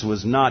 Jesus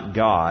was not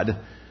God.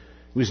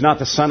 He was not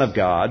the Son of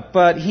God,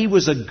 but He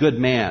was a good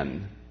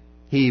man.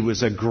 He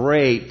was a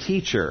great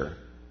teacher.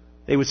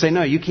 They would say,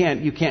 no, you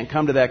can't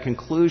come to that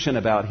conclusion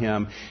about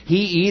Him.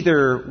 He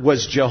either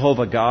was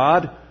Jehovah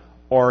God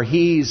or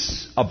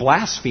He's a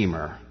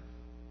blasphemer.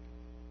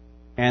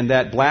 And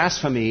that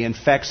blasphemy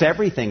infects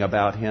everything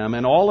about Him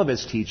and all of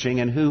His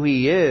teaching and who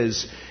He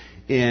is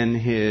in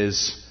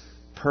His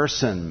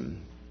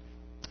person.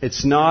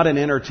 It's not an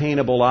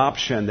entertainable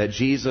option that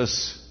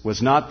Jesus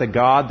was not the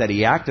God that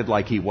He acted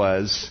like He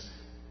was,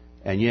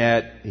 and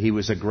yet He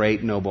was a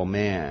great noble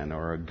man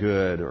or a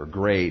good or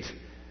great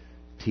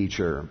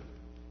teacher.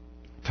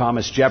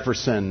 Thomas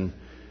Jefferson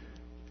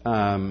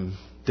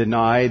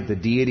denied the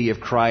deity of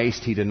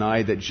Christ. He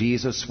denied that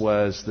Jesus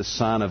was the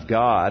Son of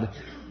God.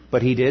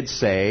 But he did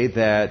say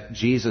that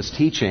Jesus'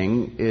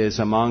 teaching is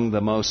among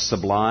the most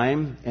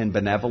sublime and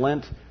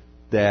benevolent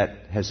that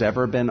has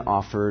ever been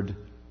offered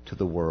to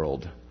the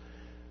world.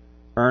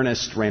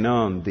 Ernest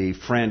Renan, the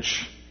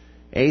French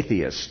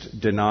atheist,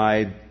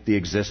 denied the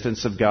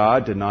existence of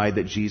God, denied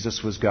that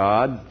Jesus was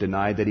God,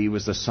 denied that He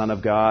was the Son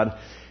of God,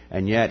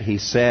 and yet he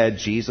said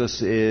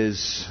Jesus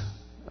is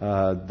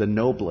the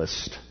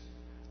noblest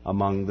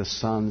among the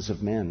sons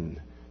of men.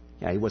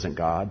 Yeah, He wasn't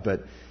God,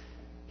 but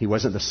He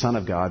wasn't the Son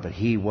of God, but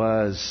He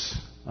was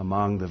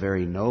among the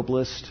very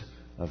noblest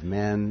of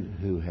men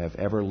who have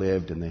ever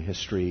lived in the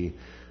history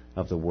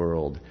of the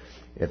world.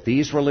 If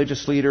these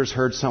religious leaders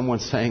heard someone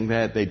saying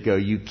that, they'd go,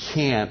 you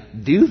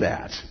can't do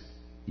that.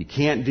 You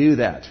can't do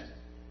that.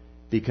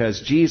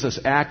 Because Jesus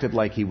acted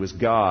like He was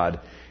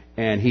God,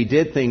 and He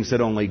did things that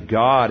only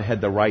God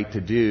had the right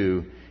to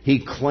do.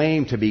 He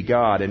claimed to be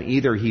God, and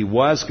either He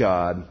was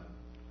God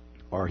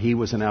or He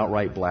was an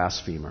outright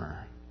blasphemer.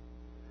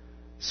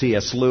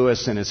 C.S.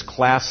 Lewis, in his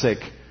classic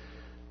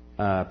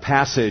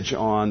passage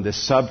on this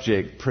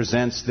subject,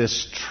 presents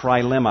this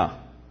trilemma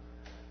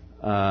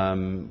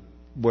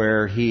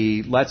where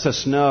he lets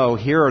us know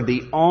here are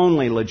the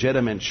only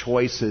legitimate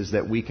choices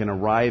that we can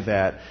arrive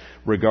at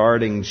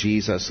regarding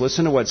Jesus.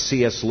 Listen to what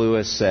C.S.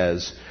 Lewis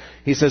says.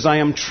 He says, I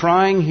am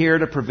trying here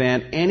to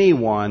prevent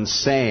anyone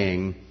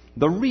saying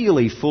the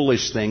really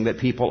foolish thing that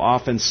people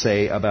often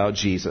say about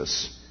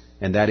Jesus.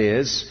 And that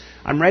is,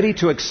 I'm ready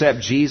to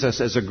accept Jesus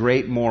as a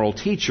great moral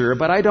teacher,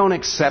 but I don't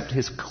accept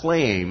His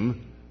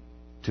claim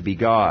to be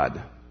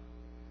God.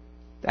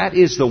 That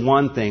is the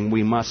one thing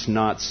we must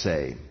not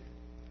say.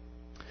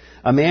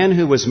 A man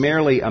who was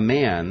merely a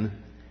man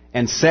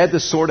and said the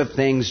sort of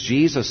things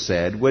Jesus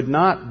said would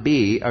not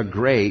be a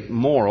great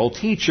moral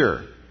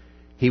teacher.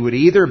 He would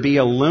either be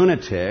a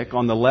lunatic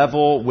on the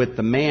level with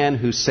the man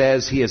who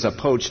says he is a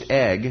poached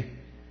egg,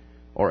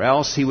 or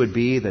else he would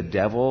be the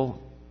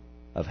devil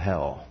of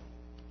hell.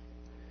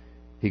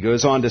 He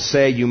goes on to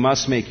say, you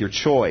must make your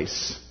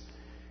choice.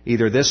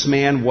 Either this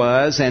man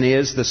was and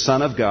is the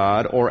Son of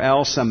God, or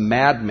else a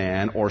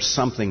madman or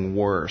something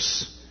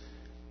worse.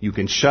 You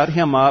can shut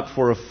Him up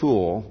for a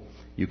fool,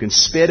 you can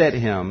spit at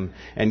Him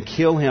and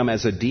kill Him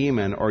as a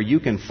demon, or you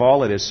can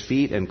fall at His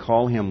feet and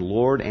call Him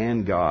Lord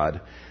and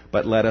God.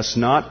 but let us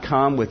not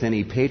come with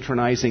any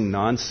patronizing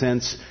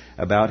nonsense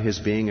about his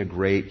being a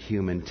great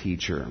human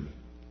teacher.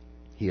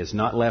 He has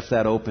not left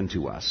that open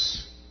to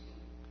us.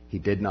 He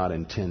did not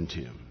intend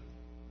to.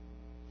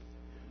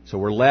 So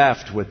we're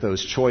left with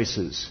those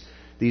choices.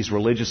 These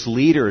religious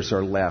leaders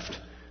are left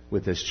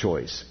with this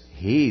choice.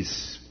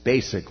 He's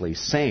basically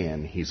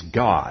saying he's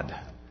God.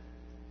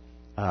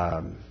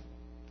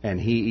 And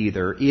he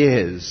either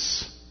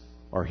is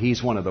or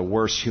he's one of the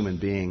worst human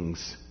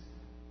beings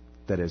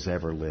that has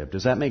ever lived.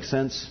 Does that make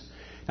sense?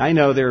 I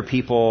know there are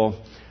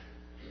people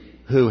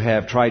who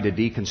have tried to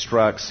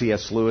deconstruct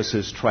C.S.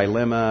 Lewis's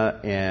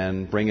trilemma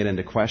and bring it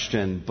into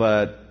question,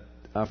 but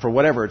for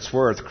whatever it's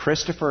worth,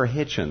 Christopher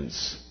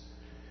Hitchens,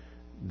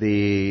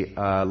 the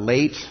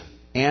late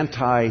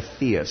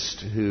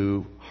anti-theist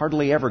who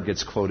hardly ever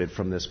gets quoted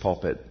from this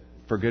pulpit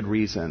for good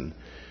reason,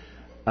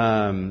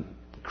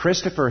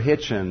 Christopher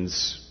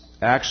Hitchens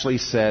actually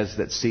says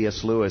that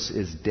C.S. Lewis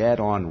is dead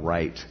on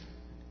right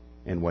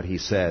in what he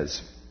says.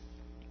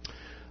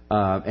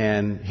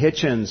 And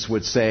Hitchens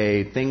would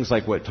say things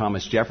like what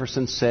Thomas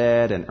Jefferson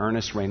said and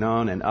Ernest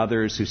Renan and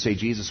others who say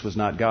Jesus was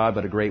not God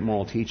but a great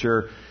moral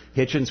teacher.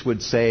 Hitchens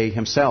would say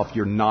himself,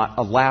 you're not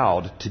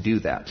allowed to do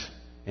that.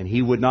 And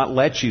he would not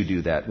let you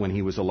do that when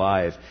he was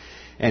alive.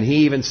 And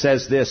he even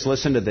says this,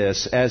 listen to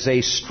this, as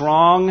a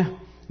strong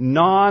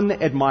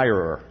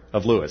non-admirer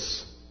of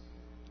Lewis,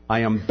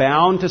 I am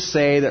bound to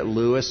say that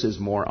Lewis is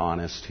more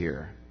honest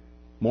here.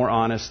 More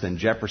honest than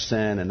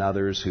Jefferson and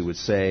others who would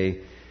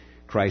say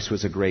Christ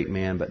was a great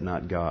man but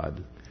not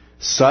God.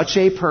 Such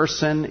a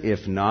person,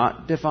 if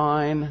not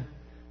divine,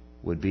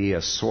 would be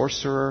a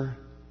sorcerer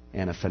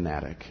and a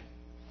fanatic.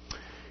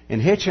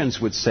 And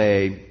Hitchens would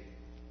say,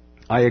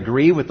 I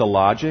agree with the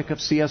logic of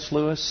C.S.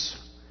 Lewis.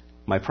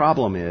 My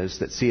problem is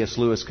that C.S.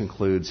 Lewis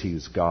concludes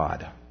he's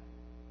God.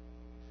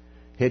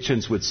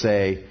 Hitchens would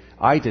say,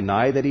 I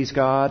deny that he's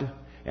God,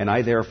 and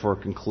I therefore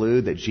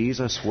conclude that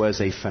Jesus was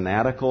a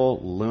fanatical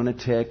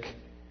lunatic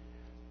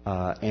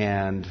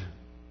and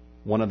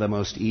one of the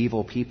most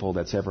evil people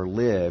that's ever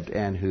lived,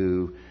 and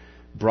who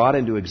brought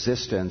into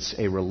existence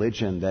a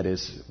religion that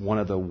is one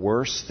of the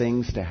worst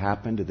things to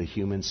happen to the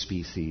human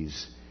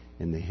species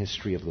in the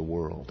history of the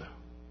world.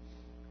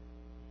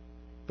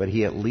 But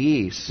he at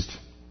least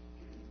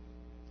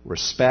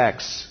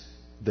respects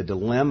the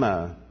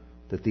dilemma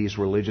that these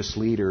religious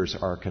leaders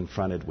are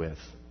confronted with.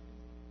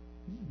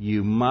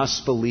 You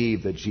must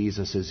believe that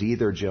Jesus is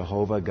either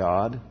Jehovah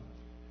God,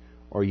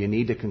 or you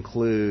need to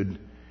conclude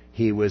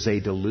he was a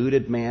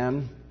deluded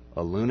man,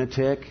 a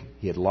lunatic.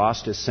 He had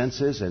lost his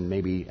senses and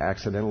maybe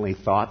accidentally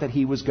thought that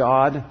he was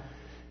God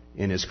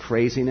in his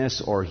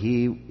craziness, or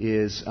he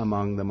is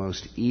among the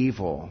most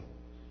evil,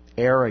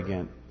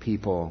 arrogant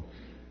people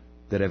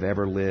that have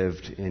ever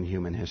lived in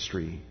human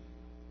history.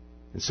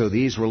 And so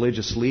these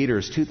religious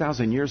leaders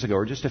 2,000 years ago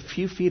are just a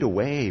few feet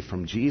away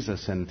from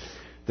Jesus, and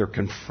they're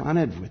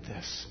confronted with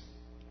this.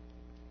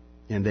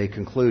 And they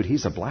conclude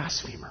he's a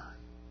blasphemer.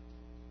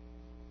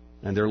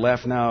 And they're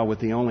left now with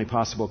the only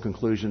possible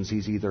conclusions: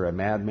 he's either a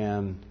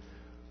madman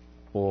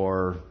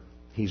or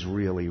he's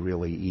really,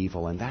 really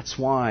evil. And that's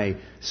why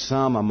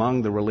some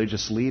among the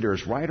religious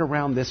leaders right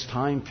around this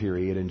time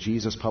period in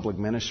Jesus' public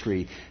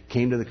ministry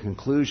came to the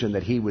conclusion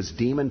that he was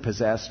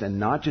demon-possessed, and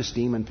not just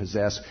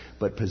demon-possessed,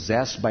 but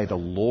possessed by the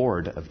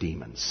Lord of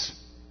demons,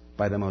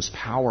 by the most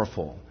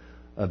powerful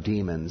of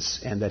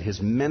demons, and that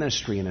his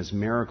ministry and his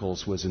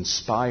miracles was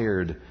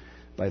inspired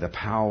by the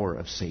power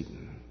of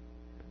Satan.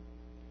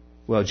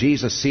 Well,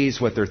 Jesus sees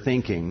what they're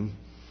thinking,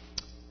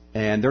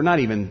 and they're not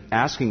even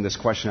asking this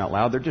question out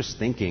loud. They're just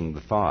thinking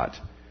the thought.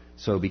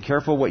 So be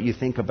careful what you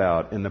think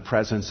about in the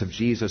presence of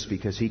Jesus,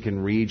 because he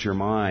can read your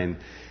mind.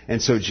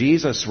 And so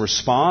Jesus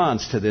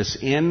responds to this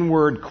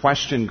inward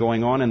question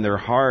going on in their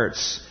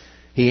hearts.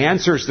 He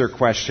answers their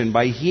question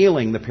by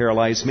healing the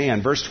paralyzed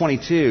man. Verse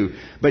 22,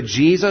 but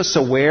Jesus,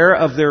 aware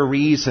of their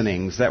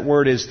reasonings, that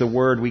word is the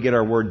word we get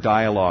our word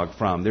dialogue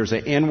from. There's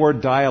an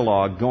inward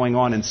dialogue going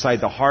on inside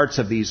the hearts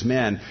of these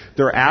men.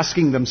 They're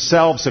asking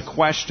themselves a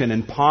question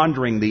and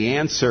pondering the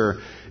answer.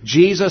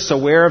 Jesus,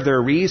 aware of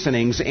their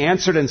reasonings,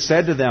 answered and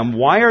said to them,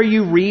 why are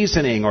you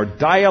reasoning or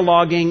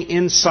dialoguing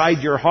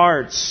inside your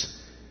hearts?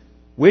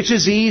 Which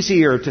is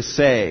easier to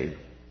say,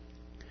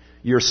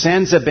 your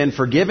sins have been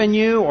forgiven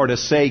you, or to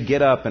say,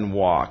 get up and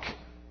walk?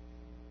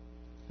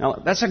 Now,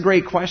 that's a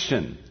great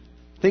question.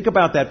 Think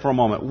about that for a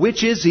moment.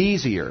 Which is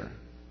easier?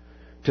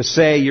 To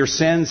say, your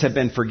sins have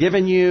been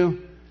forgiven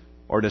you,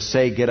 or to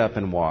say, get up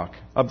and walk?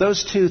 Of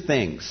those two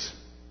things,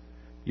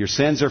 your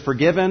sins are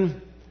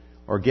forgiven,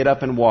 or get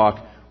up and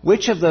walk,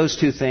 which of those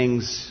two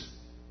things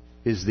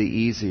is the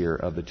easier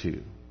of the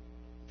two?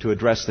 To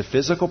address the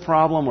physical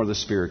problem or the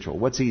spiritual?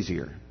 What's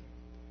easier?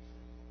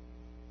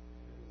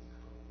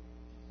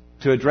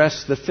 To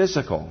address the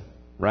physical,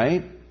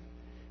 right?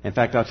 In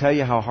fact, I'll tell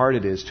you how hard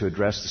it is to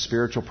address the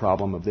spiritual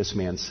problem of this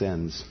man's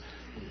sins.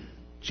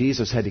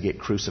 Jesus had to get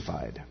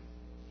crucified.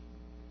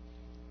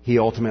 He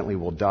ultimately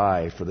will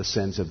die for the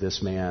sins of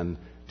this man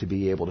to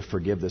be able to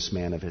forgive this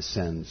man of his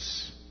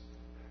sins.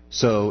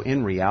 So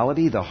in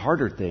reality, the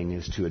harder thing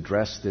is to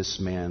address this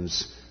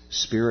man's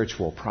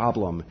spiritual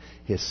problem,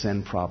 his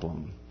sin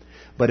problem.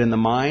 But in the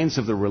minds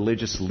of the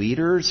religious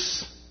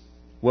leaders,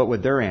 what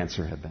would their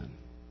answer have been?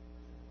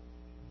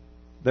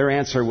 Their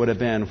answer would have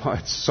been, well,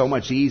 it's so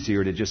much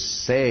easier to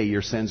just say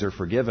your sins are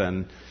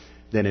forgiven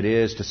than it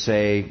is to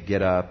say,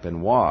 get up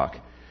and walk.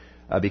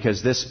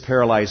 Because this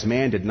paralyzed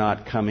man did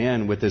not come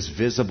in with this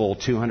visible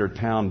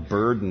 200-pound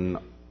burden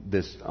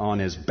on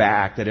his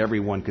back that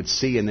everyone could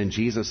see, and then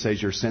Jesus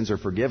says your sins are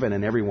forgiven,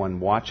 and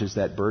everyone watches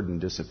that burden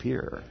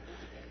disappear.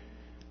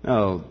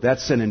 No,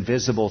 that's an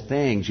invisible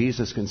thing.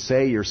 Jesus can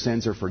say your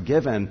sins are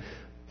forgiven,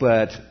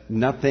 but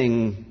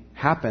nothing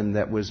happened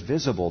that was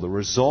visible. The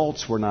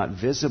results were not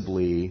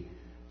visibly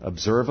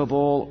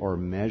observable or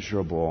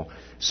measurable.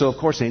 So, of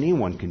course,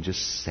 anyone can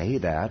just say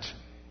that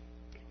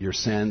your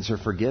sins are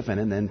forgiven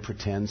and then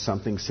pretend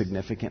something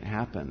significant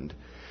happened.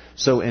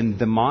 So in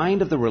the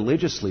mind of the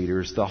religious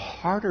leaders, the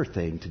harder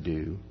thing to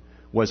do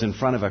was in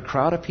front of a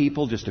crowd of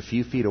people just a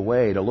few feet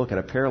away to look at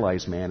a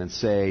paralyzed man and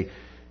say,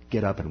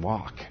 get up and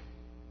walk.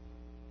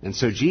 And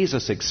so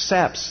Jesus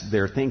accepts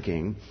their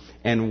thinking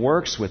and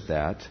works with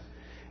that.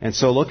 And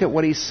so look at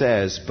what he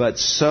says, but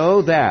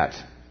so that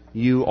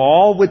you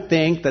all would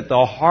think that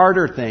the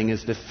harder thing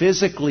is to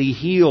physically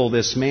heal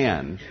this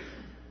man.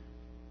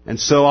 And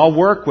so I'll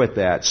work with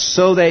that,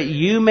 so that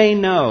you may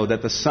know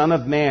that the Son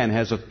of Man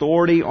has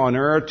authority on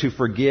earth to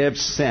forgive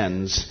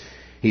sins.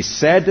 He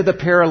said to the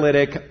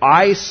paralytic,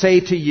 I say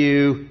to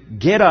you,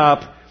 get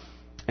up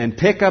and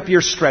pick up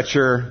your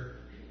stretcher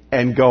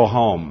and go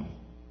home.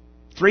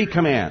 3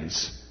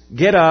 commands.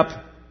 Get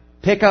up,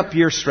 pick up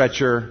your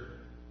stretcher,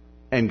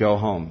 and go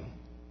home.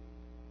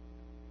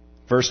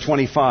 Verse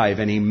 25,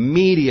 and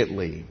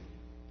immediately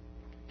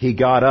he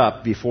got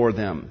up before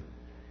them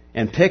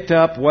and picked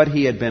up what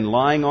he had been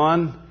lying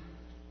on,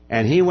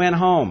 and he went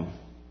home,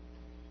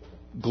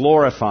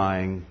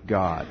 glorifying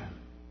God.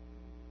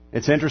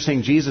 It's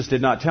interesting, Jesus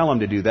did not tell him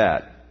to do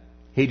that.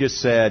 He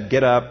just said,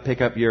 get up, pick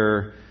up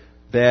your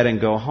bed,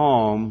 and go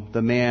home.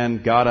 The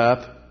man got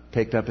up,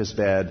 picked up his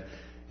bed,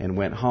 and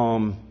went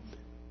home,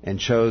 and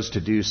chose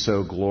to do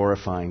so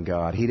glorifying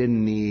God. He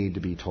didn't need to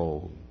be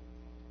told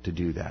to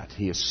do that.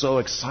 He is so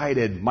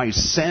excited. My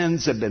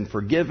sins have been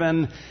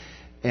forgiven,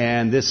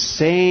 and this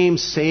same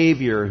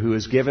Savior who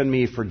has given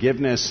me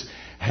forgiveness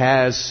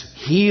has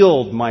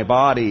healed my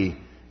body.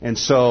 And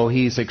so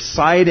he's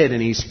excited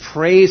and he's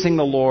praising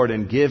the Lord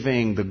and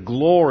giving the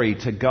glory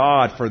to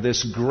God for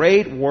this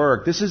great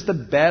work. This is the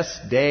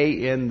best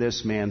day in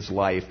this man's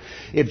life.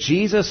 If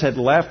Jesus had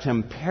left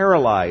him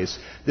paralyzed,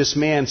 this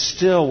man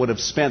still would have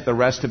spent the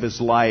rest of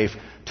his life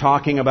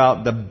talking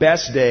about the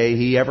best day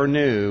he ever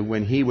knew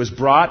when he was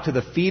brought to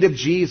the feet of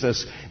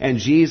Jesus and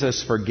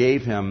Jesus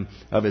forgave him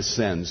of his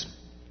sins.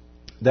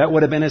 That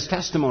would have been his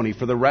testimony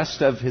for the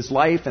rest of his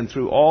life and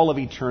through all of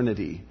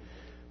eternity.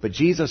 But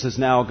Jesus has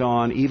now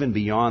gone even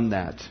beyond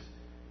that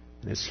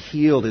and has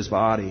healed his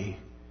body.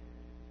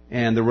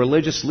 And the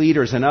religious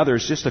leaders and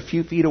others just a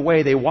few feet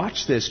away, they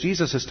watch this.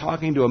 Jesus is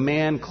talking to a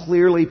man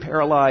clearly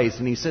paralyzed,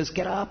 and he says,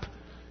 get up.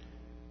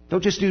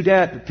 Don't just do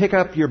that. Pick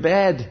up your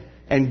bed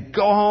and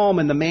go home.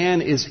 And the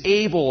man is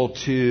able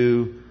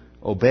to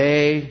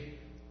obey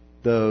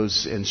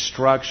those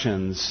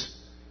instructions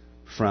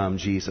from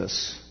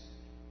Jesus.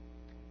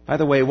 By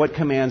the way, what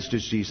commands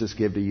does Jesus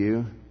give to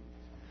you?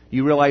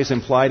 You realize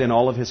implied in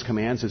all of his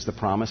commands is the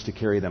promise to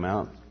carry them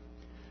out.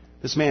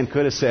 This man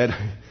could have said,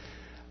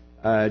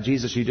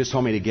 Jesus, you just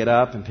told me to get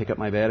up and pick up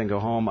my bed and go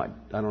home. I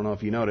don't know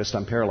if you noticed,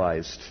 I'm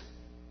paralyzed.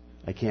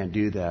 I can't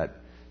do that.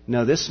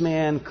 No, this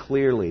man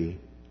clearly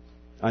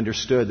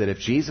understood that if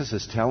Jesus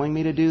is telling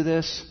me to do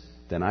this,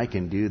 then I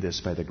can do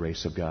this by the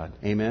grace of God.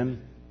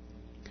 Amen?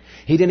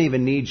 He didn't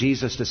even need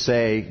Jesus to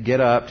say,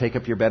 get up, take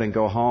up your bed and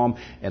go home,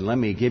 and let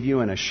me give you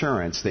an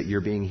assurance that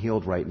you're being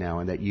healed right now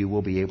and that you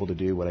will be able to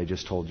do what I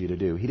just told you to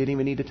do. He didn't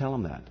even need to tell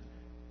him that.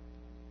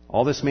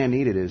 All this man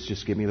needed is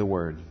just give me the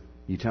word.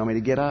 You tell me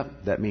to get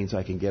up, that means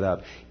I can get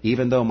up.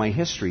 Even though my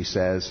history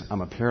says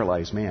I'm a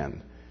paralyzed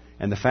man.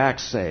 And the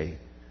facts say,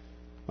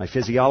 my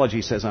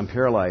physiology says I'm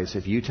paralyzed.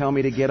 If you tell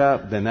me to get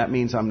up, then that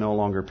means I'm no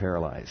longer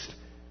paralyzed.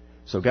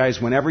 So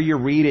guys, whenever you're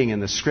reading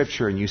in the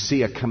Scripture and you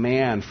see a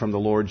command from the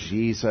Lord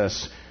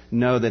Jesus,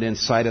 know that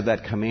inside of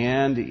that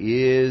command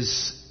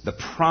is the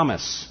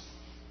promise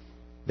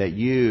that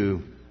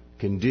you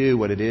can do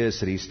what it is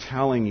that He's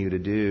telling you to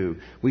do.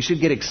 We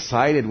should get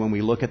excited when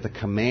we look at the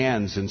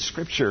commands in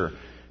Scripture,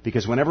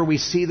 because whenever we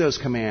see those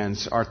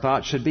commands, our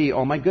thought should be,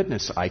 oh my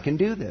goodness, I can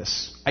do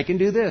this. I can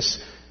do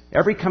this.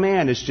 Every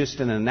command is just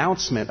an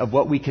announcement of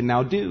what we can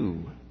now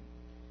do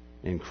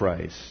in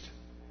Christ.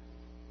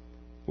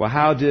 Well,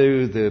 how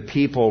do the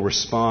people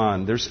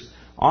respond? There's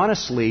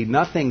honestly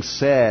nothing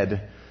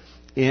said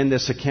in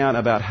this account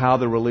about how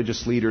the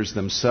religious leaders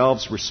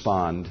themselves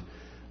respond,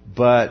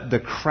 but the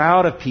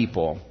crowd of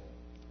people,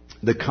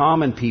 the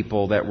common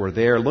people that were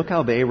there, look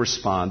how they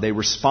respond. They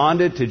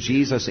responded to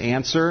Jesus'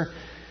 answer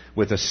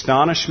with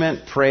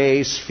astonishment,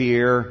 praise,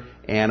 fear,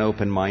 and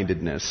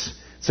open-mindedness.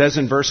 It says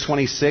in verse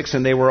 26,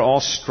 and they were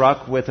all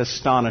struck with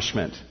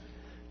astonishment.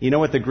 You know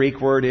what the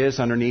Greek word is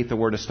underneath the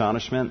word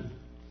astonishment?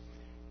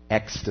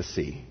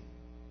 Ecstasy,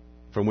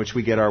 from which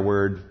we get our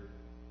word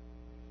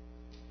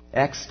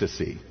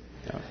ecstasy.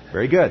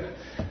 Very good.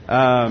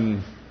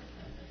 And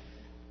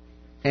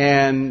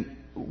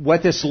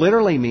what this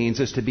literally means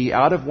is to be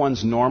out of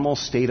one's normal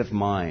state of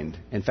mind.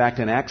 In fact,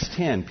 in Acts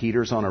 10,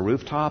 Peter's on a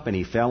rooftop and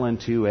he fell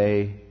into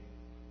a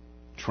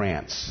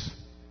trance.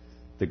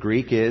 The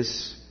Greek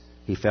is,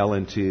 he fell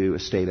into a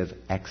state of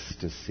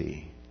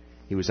ecstasy.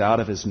 He was out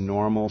of his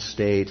normal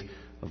state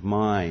of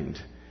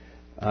mind.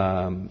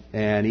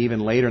 And even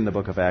later in the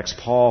book of Acts,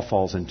 Paul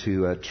falls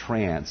into a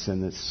trance,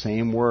 and the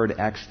same word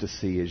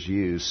ecstasy is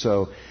used.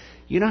 So,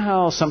 you know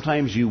how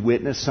sometimes you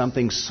witness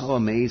something so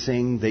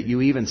amazing that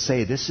you even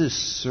say, this is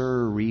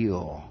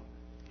surreal.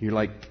 You're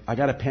like, I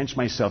got to pinch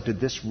myself. Did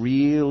this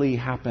really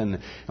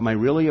happen? Am I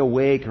really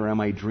awake or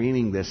am I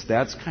dreaming this?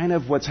 That's kind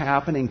of what's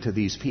happening to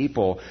these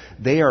people.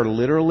 They are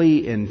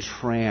literally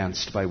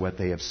entranced by what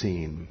they have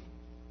seen.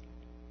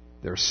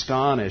 They're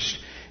astonished,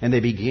 and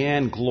they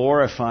began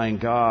glorifying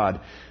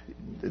God.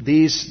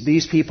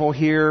 These people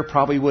here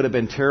probably would have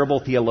been terrible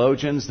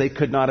theologians. They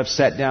could not have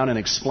sat down and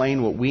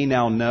explained what we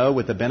now know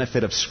with the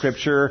benefit of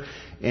Scripture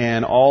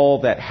and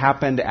all that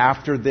happened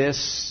after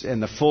this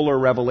and the fuller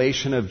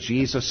revelation of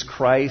Jesus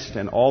Christ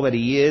and all that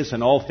He is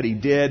and all that He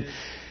did.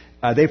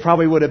 They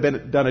probably would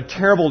have done a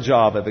terrible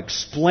job of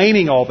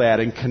explaining all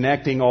that and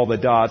connecting all the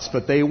dots,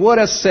 but they would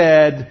have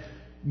said,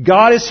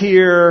 God is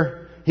here.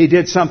 He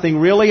did something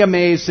really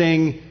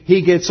amazing.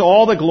 He gets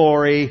all the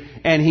glory,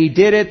 and He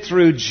did it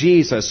through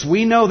Jesus.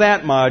 We know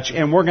that much,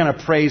 and we're going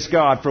to praise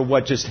God for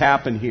what just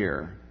happened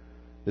here.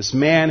 This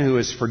man who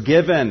is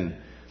forgiven,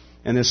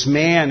 and this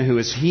man who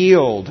is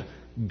healed.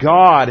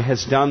 God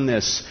has done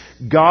this.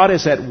 God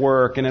is at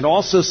work. And it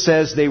also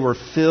says they were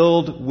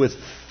filled with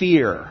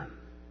fear.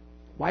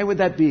 Why would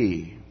that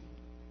be?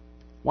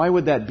 Why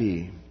would that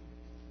be?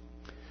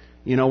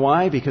 You know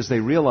why? Because they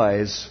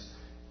realize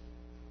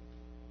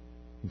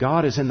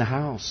God is in the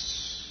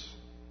house.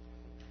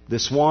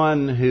 This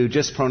one who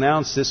just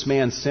pronounced this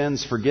man's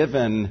sins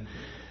forgiven,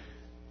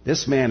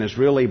 this man is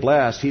really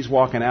blessed. He's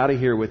walking out of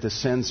here with his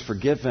sins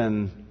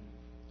forgiven.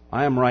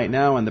 I am right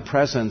now in the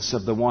presence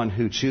of the one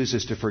who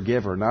chooses to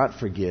forgive or not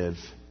forgive.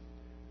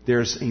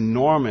 There's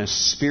enormous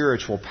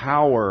spiritual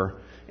power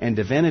and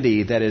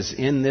divinity that is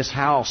in this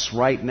house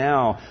right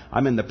now.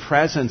 I'm in the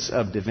presence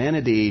of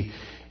divinity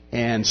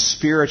and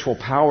spiritual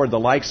power, the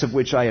likes of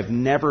which I have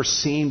never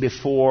seen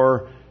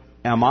before.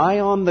 Am I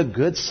on the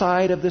good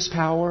side of this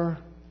power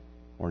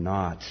or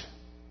not?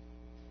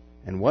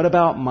 And what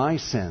about my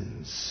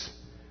sins?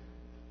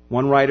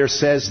 One writer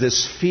says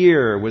this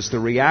fear was the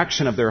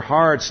reaction of their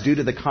hearts due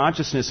to the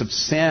consciousness of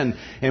sin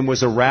and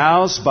was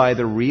aroused by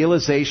the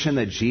realization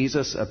that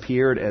Jesus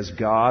appeared as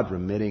God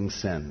remitting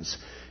sins.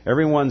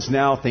 Everyone's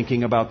now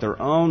thinking about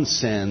their own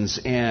sins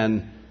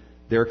and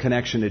their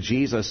connection to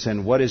Jesus,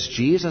 and what is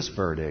Jesus'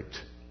 verdict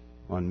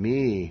on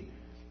me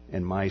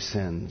and my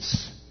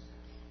sins?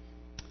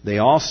 They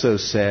also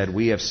said,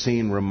 we have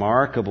seen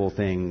remarkable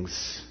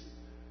things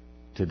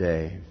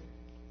today.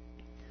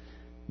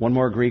 One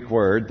more Greek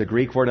word. The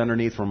Greek word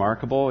underneath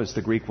remarkable is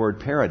the Greek word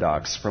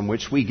paradox, from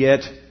which we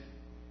get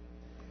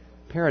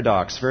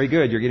paradox. Very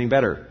good. You're getting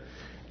better.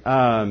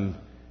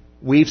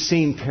 We've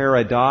seen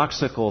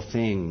paradoxical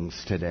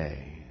things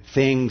today.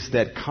 Things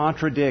that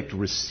contradict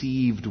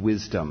received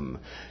wisdom.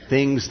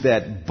 Things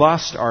that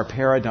bust our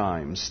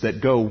paradigms,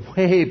 that go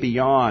way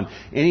beyond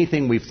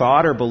anything we've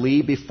thought or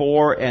believed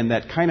before, and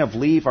that kind of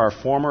leave our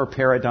former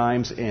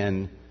paradigms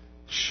in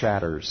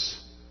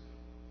shatters.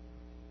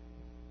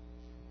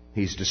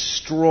 He's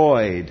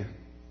destroyed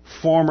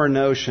former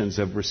notions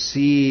of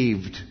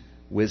received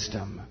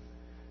wisdom.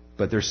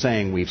 But they're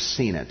saying, we've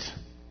seen it.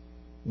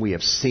 We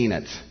have seen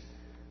it.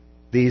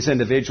 These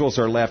individuals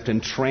are left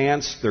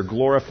entranced. They're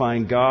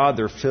glorifying God.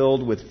 They're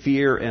filled with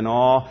fear and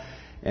awe.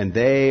 And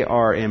they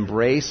are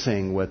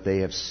embracing what they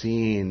have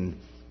seen.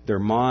 Their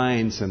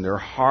minds and their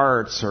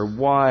hearts are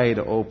wide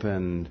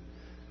open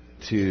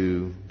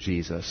to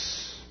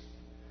Jesus.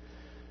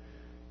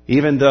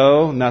 Even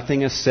though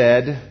nothing is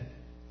said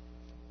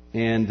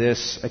in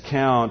this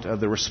account of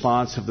the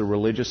response of the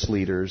religious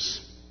leaders,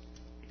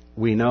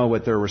 we know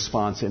what their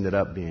response ended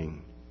up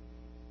being.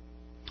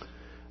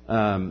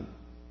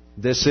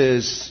 This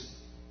is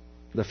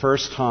the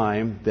first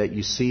time that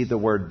you see the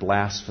word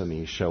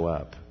blasphemy show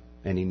up.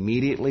 And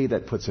immediately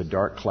that puts a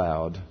dark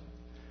cloud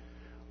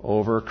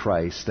over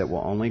Christ that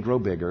will only grow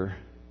bigger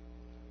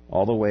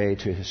all the way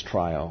to His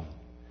trial.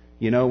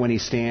 You know, when He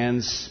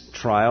stands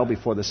trial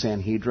before the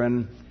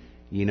Sanhedrin,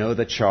 you know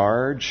the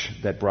charge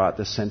that brought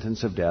the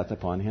sentence of death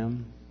upon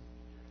Him?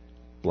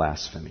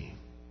 Blasphemy.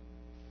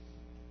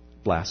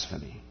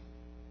 Blasphemy.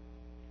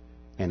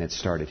 And it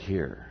started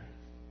here.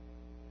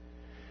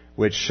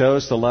 Which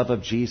shows the love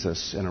of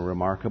Jesus in a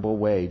remarkable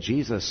way.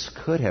 Jesus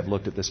could have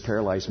looked at this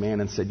paralyzed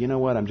man and said, you know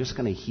what, I'm just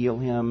going to heal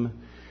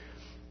him.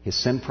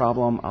 His sin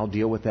problem, I'll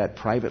deal with that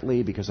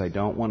privately because I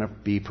don't want to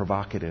be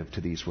provocative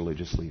to these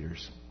religious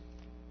leaders.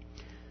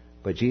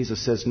 But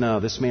Jesus says, no,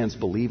 this man's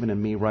believing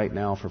in me right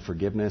now for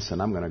forgiveness,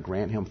 and I'm going to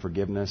grant him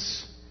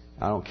forgiveness.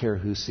 I don't care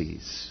who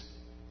sees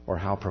or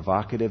how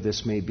provocative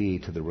this may be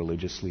to the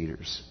religious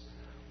leaders.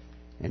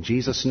 And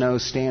Jesus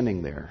knows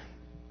standing there,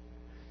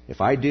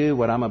 if I do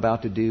what I'm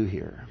about to do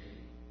here,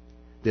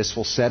 this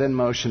will set in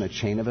motion a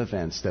chain of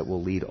events that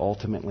will lead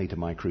ultimately to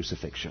my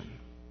crucifixion.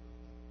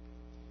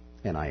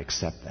 And I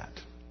accept that.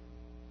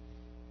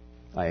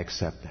 I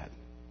accept that.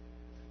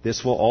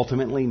 This will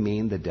ultimately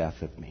mean the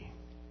death of me.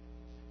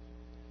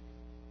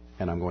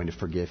 And I'm going to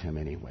forgive him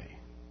anyway.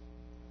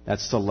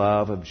 That's the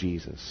love of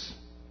Jesus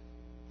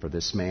for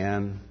this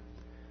man.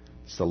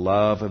 It's the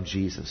love of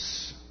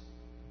Jesus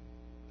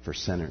for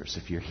sinners.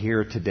 If you're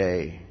here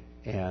today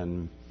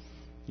and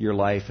your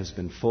life has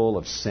been full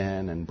of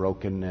sin and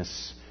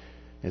brokenness,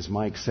 as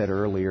Mike said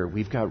earlier,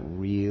 we've got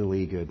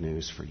really good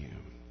news for you.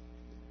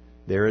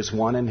 There is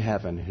one in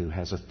heaven who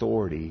has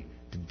authority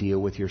to deal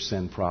with your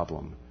sin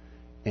problem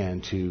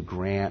and to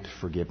grant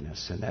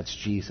forgiveness, and that's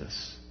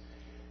Jesus.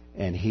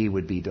 And he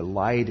would be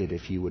delighted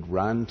if you would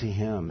run to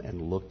him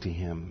and look to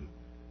him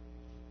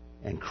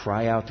and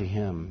cry out to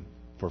him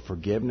for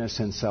forgiveness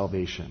and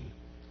salvation.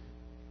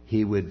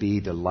 He would be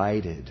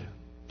delighted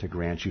to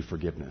grant you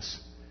forgiveness.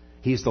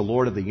 He's the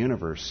Lord of the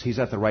universe. He's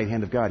at the right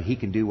hand of God. He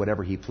can do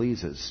whatever he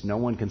pleases. No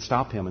one can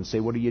stop him and say,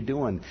 what are you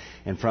doing?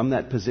 And from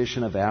that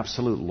position of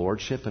absolute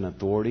lordship and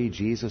authority,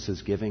 Jesus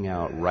is giving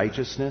out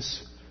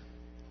righteousness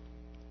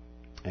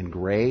and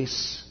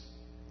grace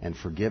and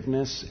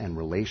forgiveness and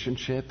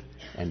relationship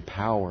and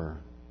power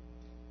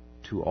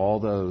to all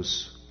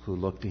those who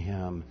look to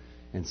him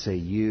and say,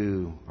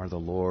 you are the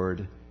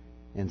Lord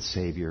and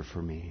Savior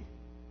for me.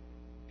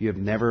 If you have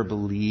never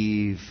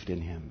believed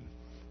in him,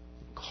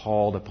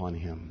 called upon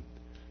him,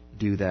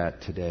 do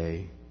that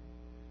today.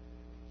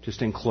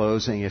 Just in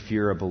closing, if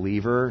you're a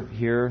believer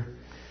here,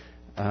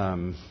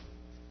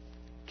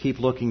 keep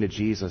looking to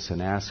Jesus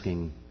and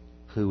asking,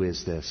 who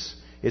is this?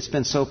 It's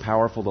been so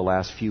powerful the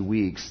last few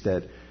weeks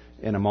that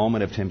in a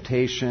moment of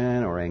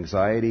temptation or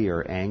anxiety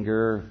or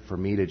anger, for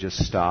me to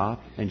just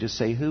stop and just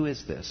say, who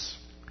is this?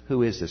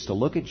 Who is this? To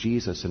look at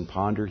Jesus and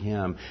ponder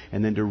him,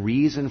 and then to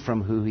reason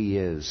from who he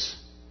is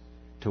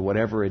to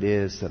whatever it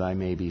is that I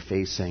may be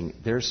facing.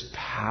 There's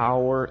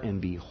power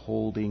in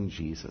beholding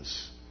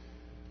Jesus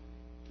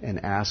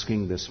and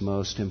asking this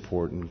most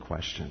important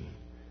question.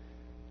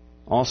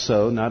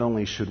 Also, not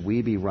only should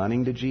we be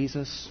running to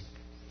Jesus,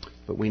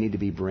 but we need to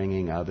be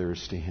bringing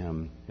others to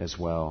him as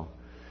well.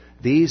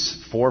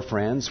 These four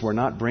friends were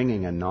not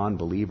bringing a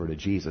non-believer to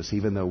Jesus,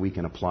 even though we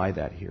can apply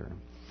that here.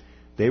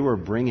 They were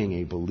bringing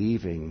a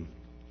believing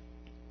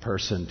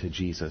person to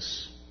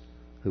Jesus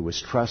who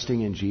was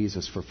trusting in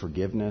Jesus for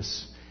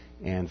forgiveness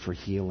and for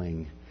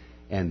healing.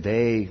 And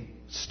they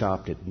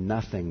stopped at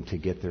nothing to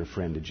get their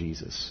friend to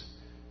Jesus.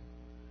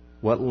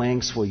 What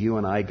lengths will you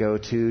and I go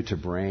to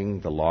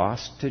bring the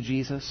lost to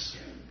Jesus?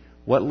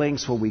 What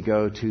lengths will we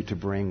go to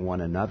bring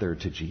one another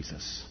to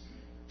Jesus?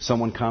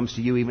 Someone comes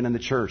to you even in the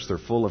church. They're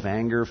full of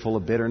anger, full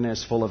of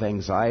bitterness, full of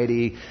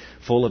anxiety,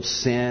 full of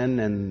sin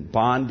and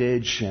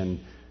bondage. And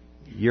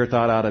your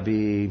thought ought to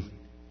be,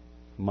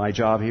 my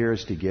job here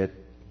is to get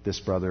this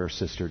brother or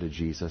sister to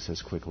Jesus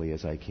as quickly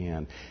as I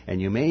can.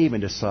 And you may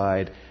even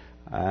decide,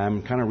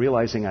 I'm kind of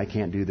realizing I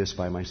can't do this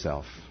by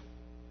myself.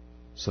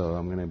 So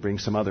I'm going to bring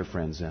some other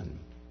friends in.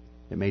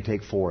 It may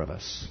take 4 of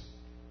us,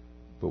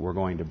 but we're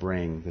going to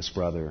bring this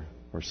brother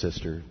or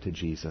sister to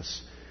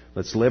Jesus.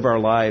 Let's live our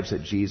lives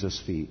at Jesus'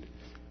 feet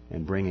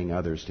and bringing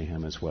others to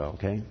him as well,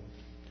 okay?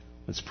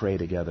 Let's pray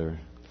together.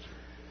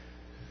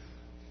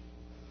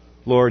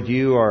 Lord,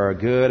 you are a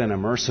good and a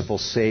merciful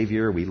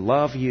Savior. We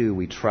love you.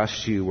 We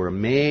trust you. We're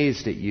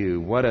amazed at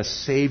you. What a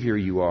Savior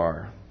you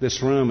are.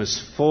 This room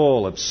is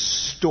full of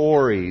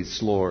stories,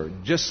 Lord,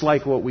 just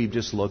like what we've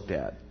just looked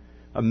at.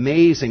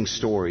 Amazing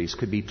stories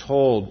could be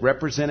told,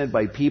 represented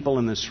by people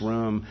in this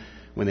room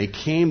when they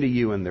came to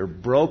you in their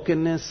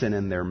brokenness and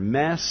in their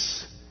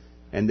mess,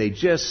 and they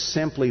just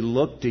simply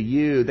looked to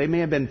you. They may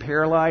have been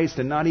paralyzed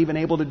and not even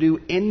able to do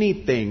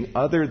anything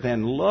other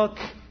than look.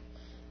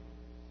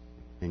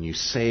 And you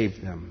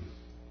saved them.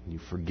 You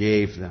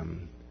forgave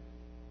them.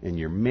 And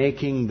you're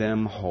making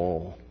them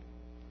whole.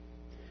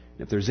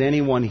 If there's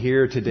anyone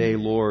here today,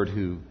 Lord,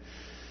 who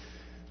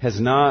has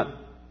not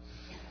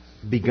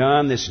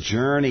begun this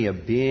journey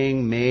of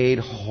being made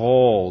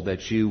whole,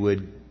 that you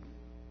would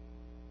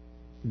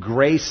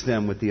grace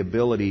them with the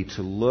ability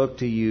to look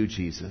to you,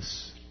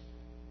 Jesus,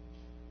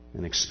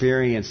 and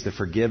experience the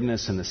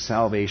forgiveness and the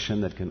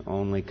salvation that can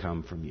only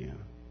come from you.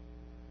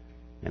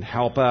 And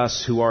help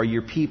us who are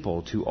your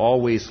people to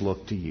always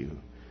look to you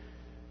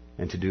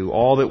and to do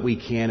all that we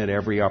can at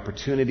every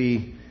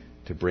opportunity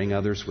to bring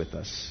others with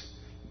us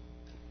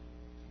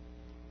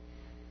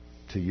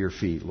to your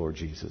feet, Lord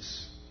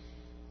Jesus.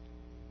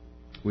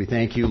 We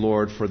thank you,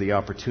 Lord, for the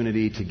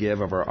opportunity to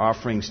give of our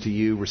offerings to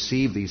you,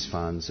 receive these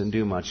funds, and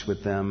do much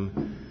with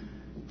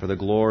them for the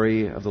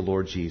glory of the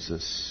Lord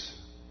Jesus,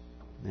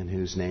 in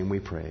whose name we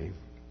pray.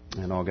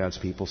 And all God's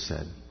people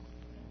said,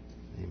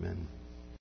 amen.